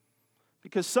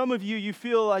 Because some of you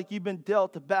feel like you've been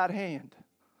dealt a bad hand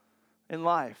in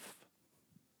life.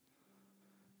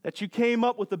 That you came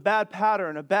up with a bad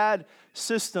pattern, a bad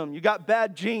system, you got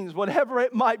bad genes, whatever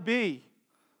it might be.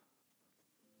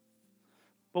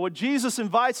 But what Jesus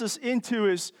invites us into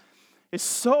is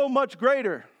so much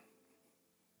greater.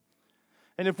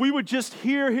 And if we would just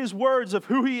hear his words of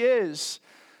who he is,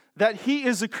 that he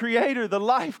is the creator, the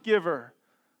life giver,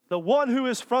 the one who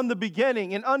is from the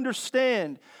beginning, and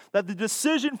understand that the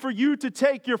decision for you to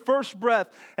take your first breath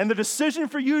and the decision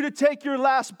for you to take your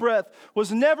last breath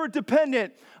was never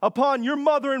dependent upon your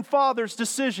mother and father's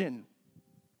decision.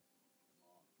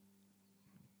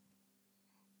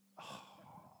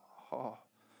 Oh,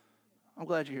 I'm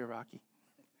glad you're here, Rocky.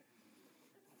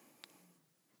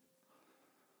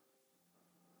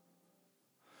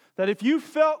 That if you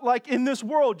felt like in this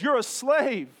world you're a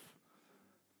slave,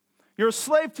 you're a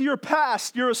slave to your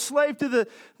past, you're a slave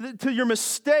to your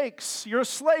mistakes, you're a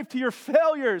slave to your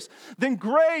failures, then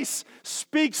grace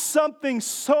speaks something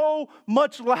so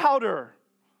much louder.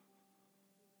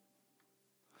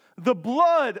 The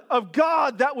blood of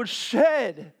God that was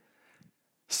shed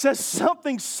says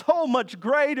something so much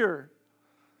greater.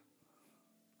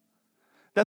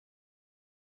 That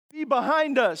be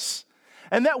behind us,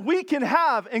 and that we can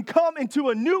have and come into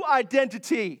a new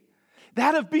identity.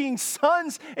 That of being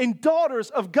sons and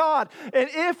daughters of God. And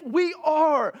if we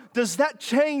are, does that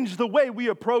change the way we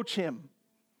approach him?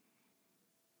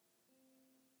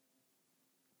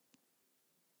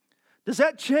 Does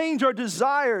that change our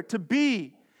desire to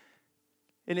be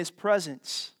in his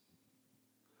presence?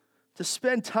 To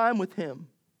spend time with him?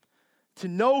 To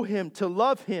know him? To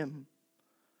love him?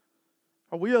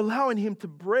 Are we allowing him to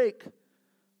break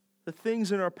the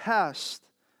things in our past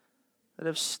that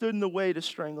have stood in the way to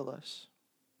strangle us?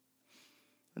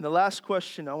 And the last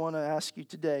question I want to ask you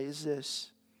today is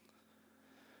this: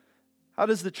 how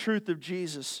does the truth of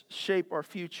Jesus shape our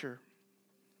future?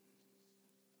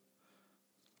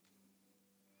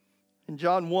 In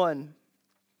John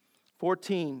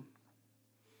 1:14,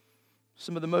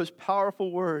 some of the most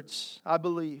powerful words, I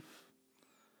believe,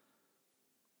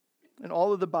 in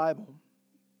all of the Bible.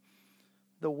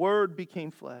 The Word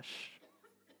became flesh.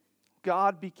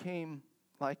 God became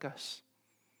like us.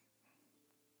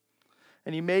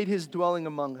 And he made his dwelling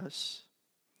among us.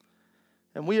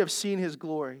 And we have seen his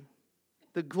glory,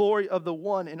 the glory of the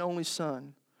one and only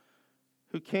Son,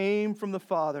 who came from the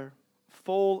Father,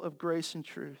 full of grace and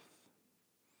truth.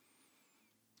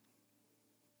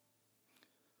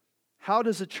 How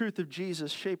does the truth of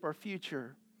Jesus shape our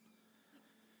future?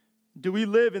 Do we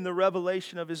live in the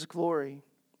revelation of his glory?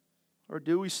 Or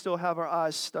do we still have our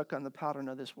eyes stuck on the pattern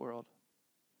of this world?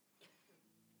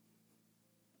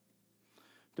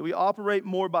 Do we operate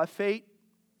more by faith,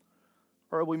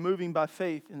 or are we moving by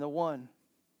faith in the one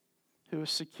who has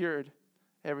secured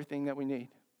everything that we need?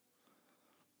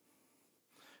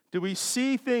 Do we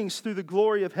see things through the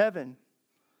glory of heaven?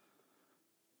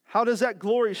 How does that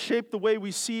glory shape the way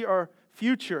we see our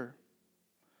future?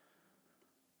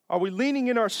 Are we leaning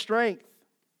in our strength?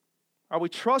 Are we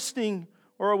trusting,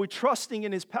 or are we trusting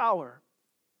in his power?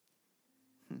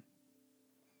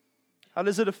 How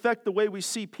does it affect the way we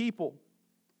see people?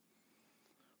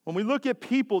 When we look at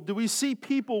people, do we see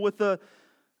people with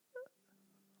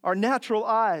our natural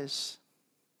eyes?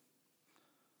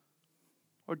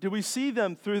 Or do we see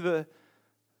them through the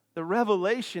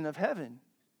revelation of heaven?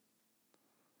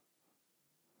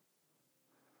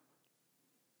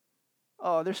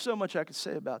 Oh, there's so much I could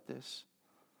say about this.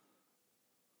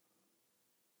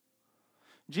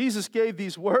 Jesus gave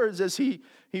these words as he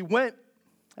went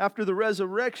after the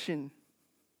resurrection.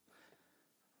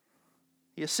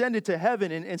 He ascended to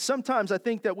heaven, and sometimes I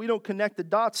think that we don't connect the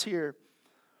dots here.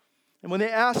 And when they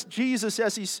asked Jesus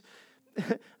as he's,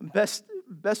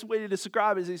 best way to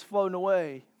describe it is he's floating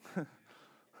away.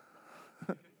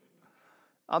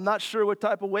 I'm not sure what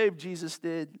type of wave Jesus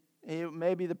did.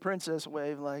 Maybe the princess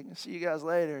wave, like, see you guys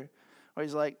later. Or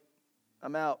he's like,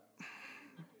 I'm out.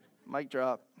 Mic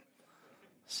drop.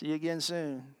 See you again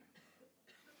soon.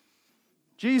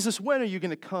 Jesus, when are you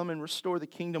going to come and restore the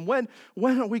kingdom? When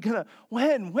are we going to,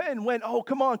 when? Oh,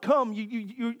 come on, come.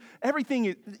 You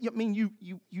everything,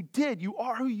 you did. You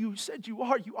are who you said you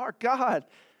are. You are God.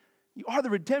 You are the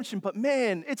redemption. But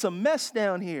man, it's a mess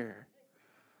down here.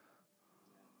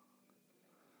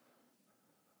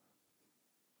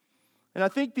 And I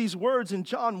think these words in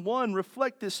John 1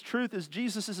 reflect this truth as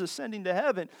Jesus is ascending to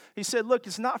heaven. He said, look,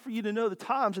 it's not for you to know the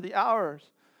times or the hours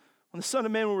when the Son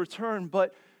of Man will return,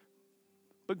 but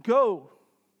go,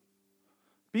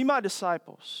 be my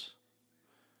disciples.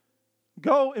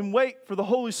 Go and wait for the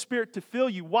Holy Spirit to fill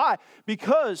you. Why?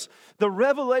 Because the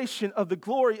revelation of the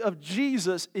glory of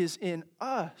Jesus is in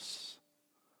us.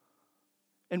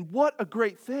 And what a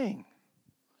great thing.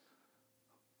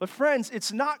 But friends,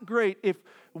 it's not great if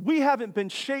we haven't been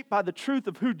shaped by the truth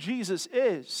of who Jesus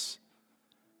is.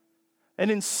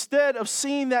 And instead of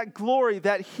seeing that glory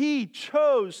that He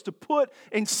chose to put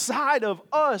inside of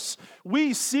us,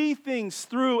 we see things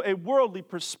through a worldly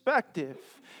perspective.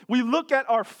 We look at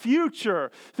our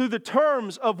future through the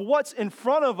terms of what's in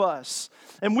front of us.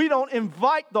 And we don't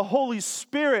invite the Holy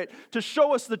Spirit to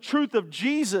show us the truth of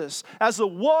Jesus as the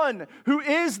one who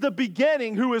is the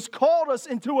beginning, who has called us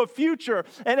into a future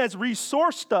and has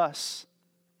resourced us.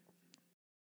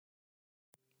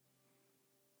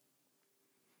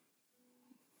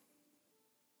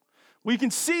 We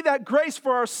can see that grace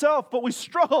for ourselves, but we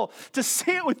struggle to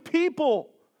see it with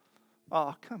people.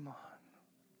 Oh, come on.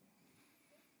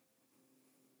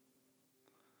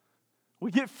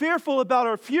 We get fearful about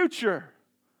our future.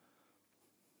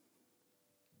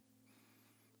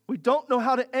 We don't know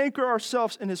how to anchor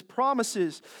ourselves in His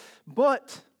promises,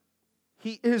 but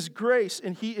He is grace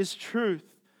and He is truth.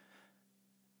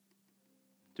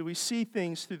 Do we see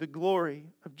things through the glory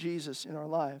of Jesus in our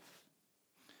life?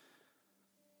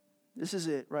 This is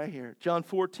it right here. John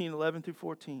 14, 11 through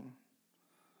 14.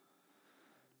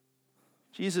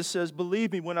 Jesus says,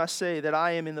 believe me when I say that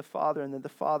I am in the Father and that the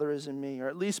Father is in me, or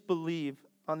at least believe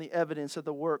on the evidence of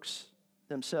the works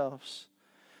themselves.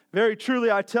 Very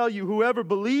truly I tell you, whoever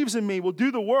believes in me will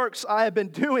do the works I have been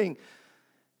doing,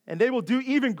 and they will do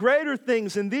even greater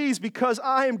things than these, because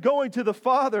I am going to the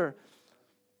Father.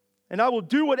 And I will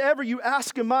do whatever you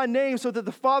ask in my name, so that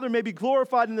the Father may be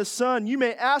glorified in the Son. You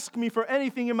may ask me for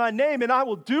anything in my name, and I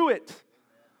will do it.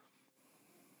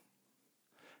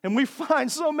 And we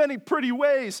find so many pretty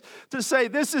ways to say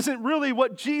this isn't really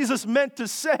what Jesus meant to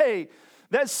say.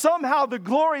 That somehow the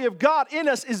glory of God in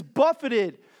us is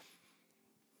buffeted.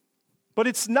 But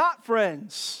it's not,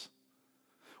 friends.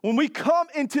 When we come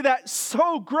into that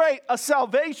so great a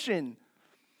salvation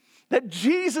that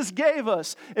Jesus gave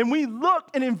us, and we look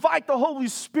and invite the Holy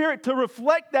Spirit to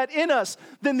reflect that in us,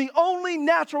 then the only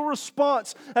natural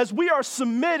response as we are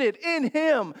submitted in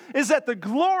Him is that the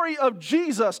glory of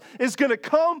Jesus is going to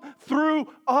come through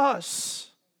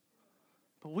us.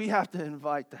 But we have to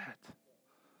invite that.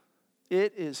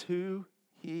 It is who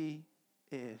He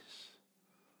is.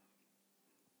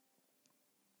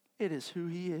 It is who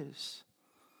He is.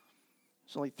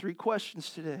 There's only 3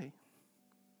 questions today.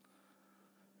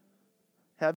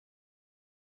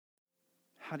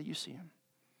 How do you see Him?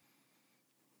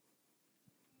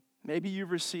 Maybe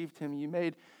you've received Him. You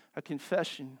made a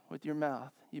confession with your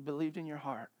mouth. You believed in your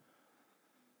heart.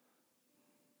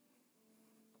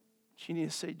 But you need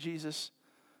to say, Jesus,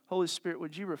 Holy Spirit,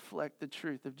 would you reflect the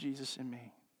truth of Jesus in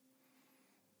me?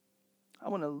 I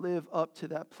want to live up to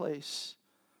that place.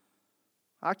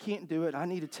 I can't do it. I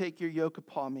need to take your yoke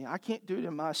upon me. I can't do it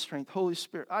in my strength. Holy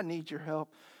Spirit, I need your help.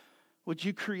 Would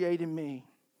you create in me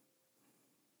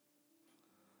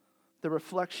the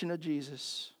reflection of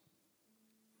Jesus?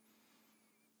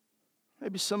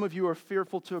 Maybe some of you are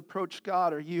fearful to approach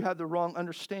God, or you have the wrong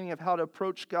understanding of how to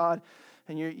approach God,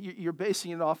 and you're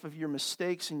basing it off of your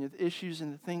mistakes and your issues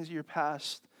and the things of your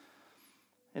past.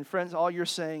 And friends, all you're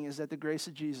saying is that the grace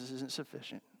of Jesus isn't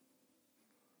sufficient.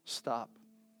 Stop.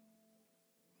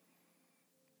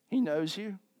 He knows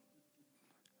you.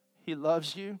 He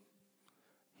loves you.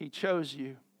 He chose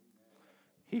you.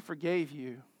 He forgave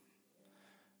you.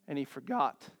 And He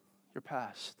forgot your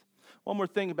past. One more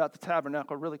thing about the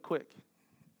tabernacle really quick.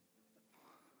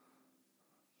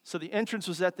 So the entrance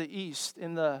was at the east,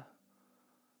 in the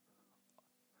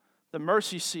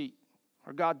mercy seat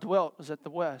where God dwelt was at the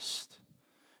west.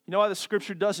 You know why the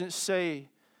scripture doesn't say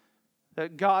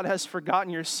that God has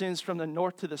forgotten your sins from the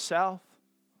north to the south?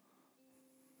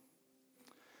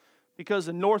 Because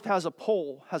the north has a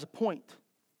pole, has a point.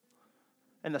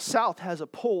 And the south has a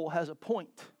pole, has a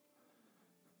point.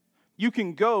 You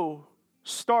can go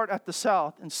start at the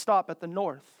south and stop at the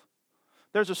north.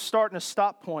 There's a start and a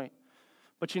stop point.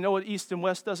 But you know what east and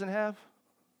west doesn't have?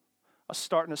 A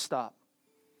start and a stop.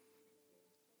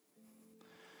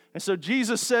 And so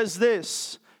Jesus says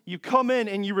this, you come in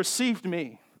and you received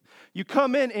me. You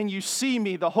come in and you see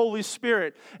me, the Holy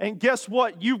Spirit. And guess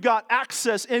what? You've got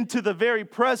access into the very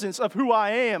presence of who I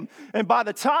am. And by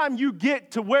the time you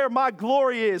get to where my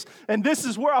glory is, and this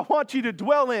is where I want you to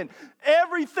dwell in,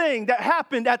 everything that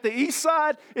happened at the east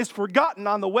side is forgotten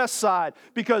on the west side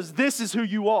because this is who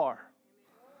you are.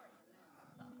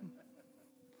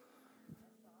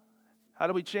 How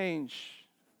do we change?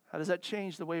 How does that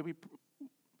change the way we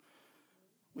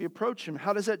approach Him?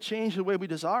 How does that change the way we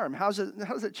desire Him? How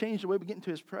does that change the way we get into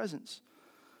His presence?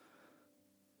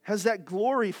 Has that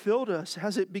glory filled us?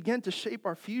 Has it begun to shape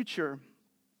our future?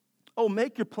 Oh,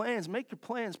 make your plans,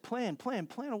 plan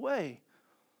away.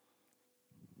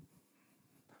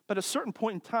 But at a certain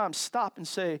point in time, stop and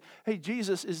say, hey,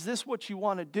 Jesus, is this what you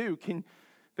want to do? Can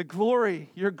the glory,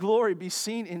 your glory be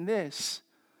seen in this?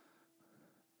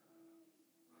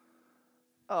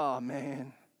 Oh,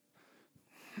 man.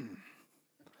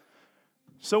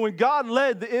 So when God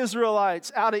led the Israelites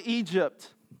out of Egypt,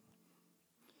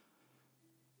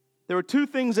 there were two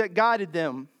things that guided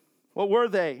them. What were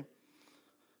they?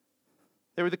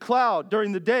 They were the cloud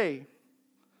during the day,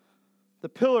 the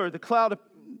pillar, the cloud,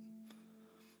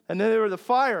 and then they were the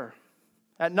fire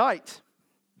at night.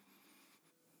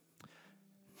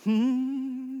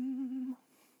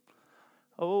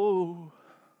 Oh,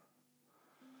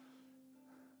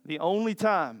 the only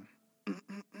time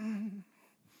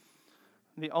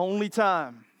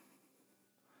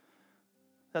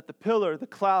that the pillar, the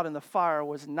cloud, and the fire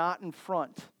was not in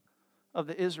front of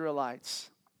the Israelites,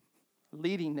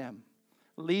 leading them,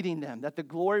 that the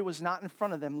glory was not in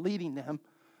front of them, leading them.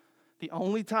 The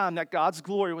only time that God's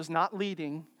glory was not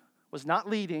leading,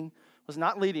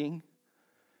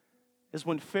 is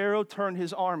when Pharaoh turned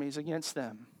his armies against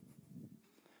them.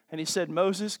 And he said,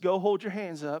 Moses, go hold your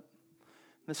hands up.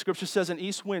 And the scripture says an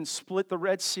east wind split the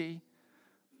Red Sea.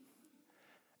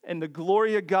 And the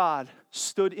glory of God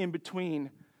stood in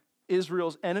between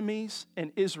Israel's enemies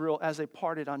and Israel as they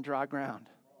parted on dry ground.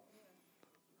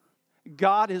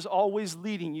 God is always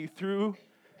leading you through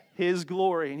His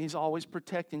glory, and He's always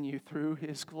protecting you through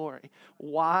His glory.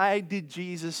 Why did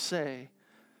Jesus say,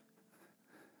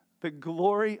 the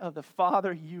glory of the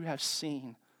Father you have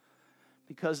seen?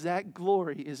 Because that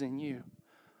glory is in you.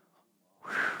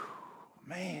 Whew,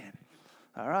 man.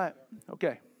 All right.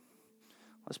 Okay.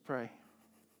 Let's pray.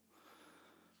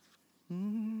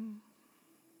 Man,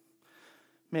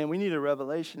 we need a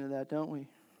revelation of that, don't we?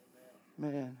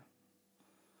 Man.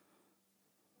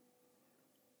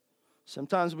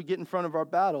 Sometimes we get in front of our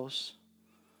battles,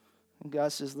 and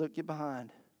God says, look, get behind.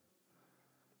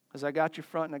 Because I got your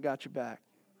front and I got your back.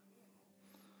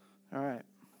 All right.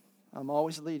 I'm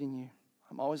always leading you.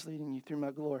 I'm always leading you through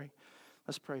my glory.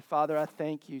 Let's pray. Father, I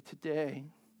thank you today.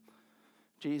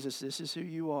 Jesus, this is who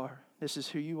you are. This is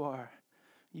who you are.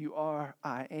 You are,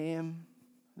 I am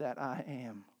that I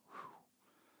am.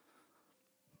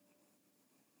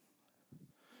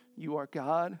 You are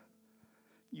God.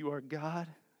 You are God.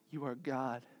 You are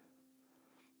God.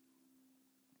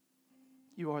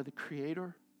 You are the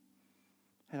Creator.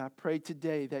 And I pray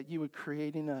today that you would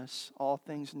create in us all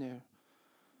things new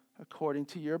according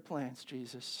to your plans,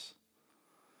 Jesus.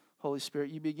 Holy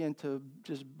Spirit, you begin to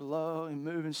just blow and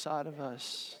move inside of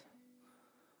us.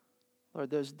 Lord,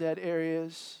 those dead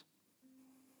areas,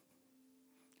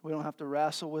 we don't have to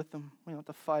wrestle with them. We don't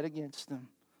have to fight against them.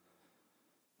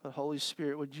 But Holy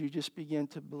Spirit, would you just begin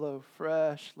to blow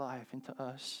fresh life into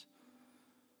us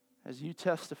as you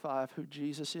testify of who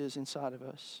Jesus is inside of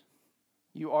us.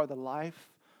 You are the life,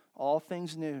 all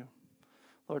things new.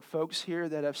 Lord, folks here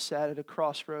that have sat at a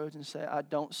crossroads and say, I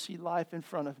don't see life in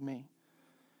front of me.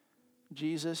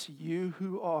 Jesus, you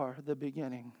who are the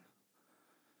beginning,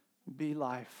 be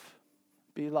life,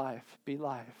 be life, be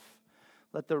life.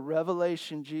 Let the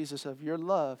revelation, Jesus, of your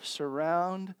love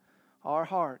surround our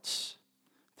hearts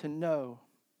to know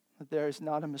that there is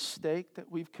not a mistake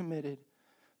that we've committed,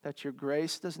 that your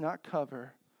grace does not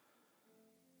cover,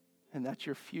 and that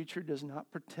your future does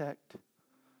not protect.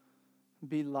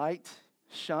 Be light,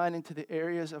 shine into the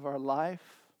areas of our life.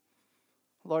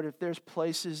 Lord, if there's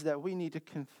places that we need to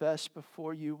confess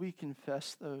before you, we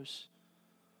confess those.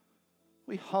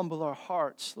 We humble our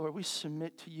hearts, Lord. We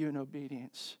submit to you in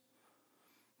obedience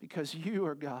because you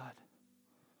are God.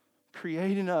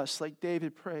 Create in us, like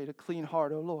David prayed, a clean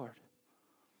heart, O Lord.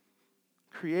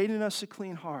 Create in us a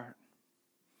clean heart.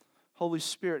 Holy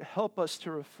Spirit, help us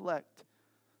to reflect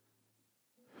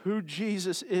who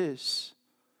Jesus is,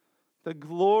 the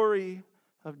glory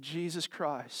of Jesus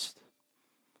Christ.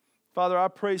 Father, I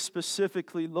pray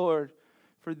specifically, Lord,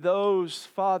 for those,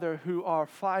 Father, who are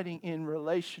fighting in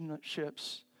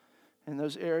relationships in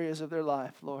those areas of their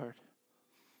life, Lord.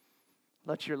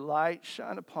 Let your light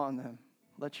shine upon them.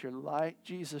 Let your light,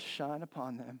 Jesus, shine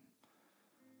upon them.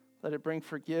 Let it bring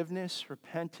forgiveness,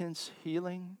 repentance,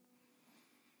 healing.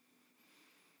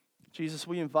 Jesus,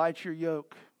 we invite your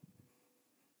yoke.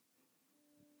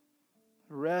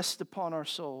 Rest upon our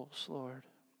souls, Lord.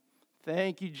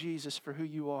 Thank you, Jesus, for who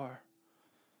you are.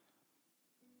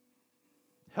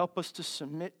 Help us to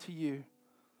submit to you.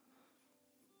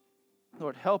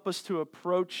 Lord, help us to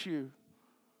approach you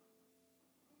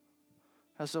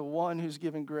as the one who's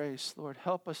given grace. Lord,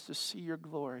 help us to see your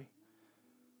glory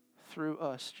through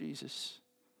us, Jesus,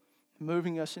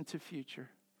 moving us into future,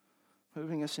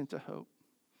 moving us into hope.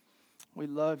 We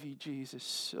love you, Jesus,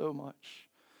 so much.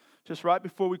 Just right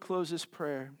before we close this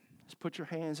prayer, just put your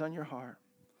hands on your heart.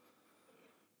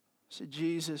 Say,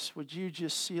 Jesus, would you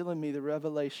just seal in me the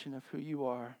revelation of who you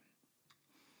are,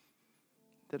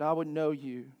 that I would know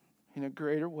you in a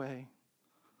greater way.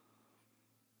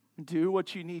 Do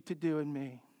what you need to do in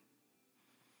me.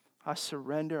 I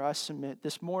surrender, I submit.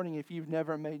 This morning, if you've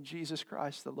never made Jesus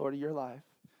Christ the Lord of your life,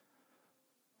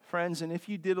 friends, and if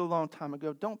you did a long time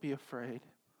ago, don't be afraid.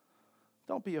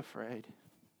 Don't be afraid.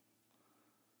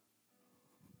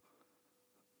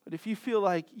 But if you feel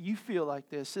like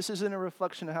this isn't a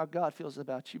reflection of how God feels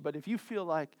about you, but if you feel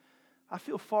like, I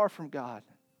feel far from God,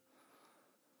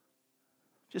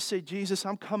 just say, Jesus,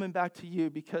 I'm coming back to you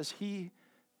because he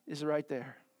is right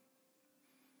there.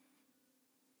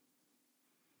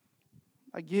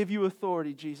 I give you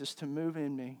authority, Jesus, to move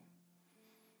in me.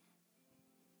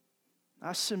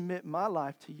 I submit my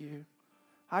life to you.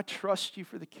 I trust you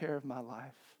for the care of my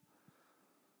life.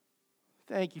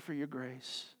 Thank you for your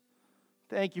grace.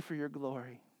 Thank you for your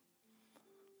glory.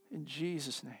 In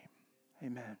Jesus' name,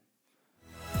 amen.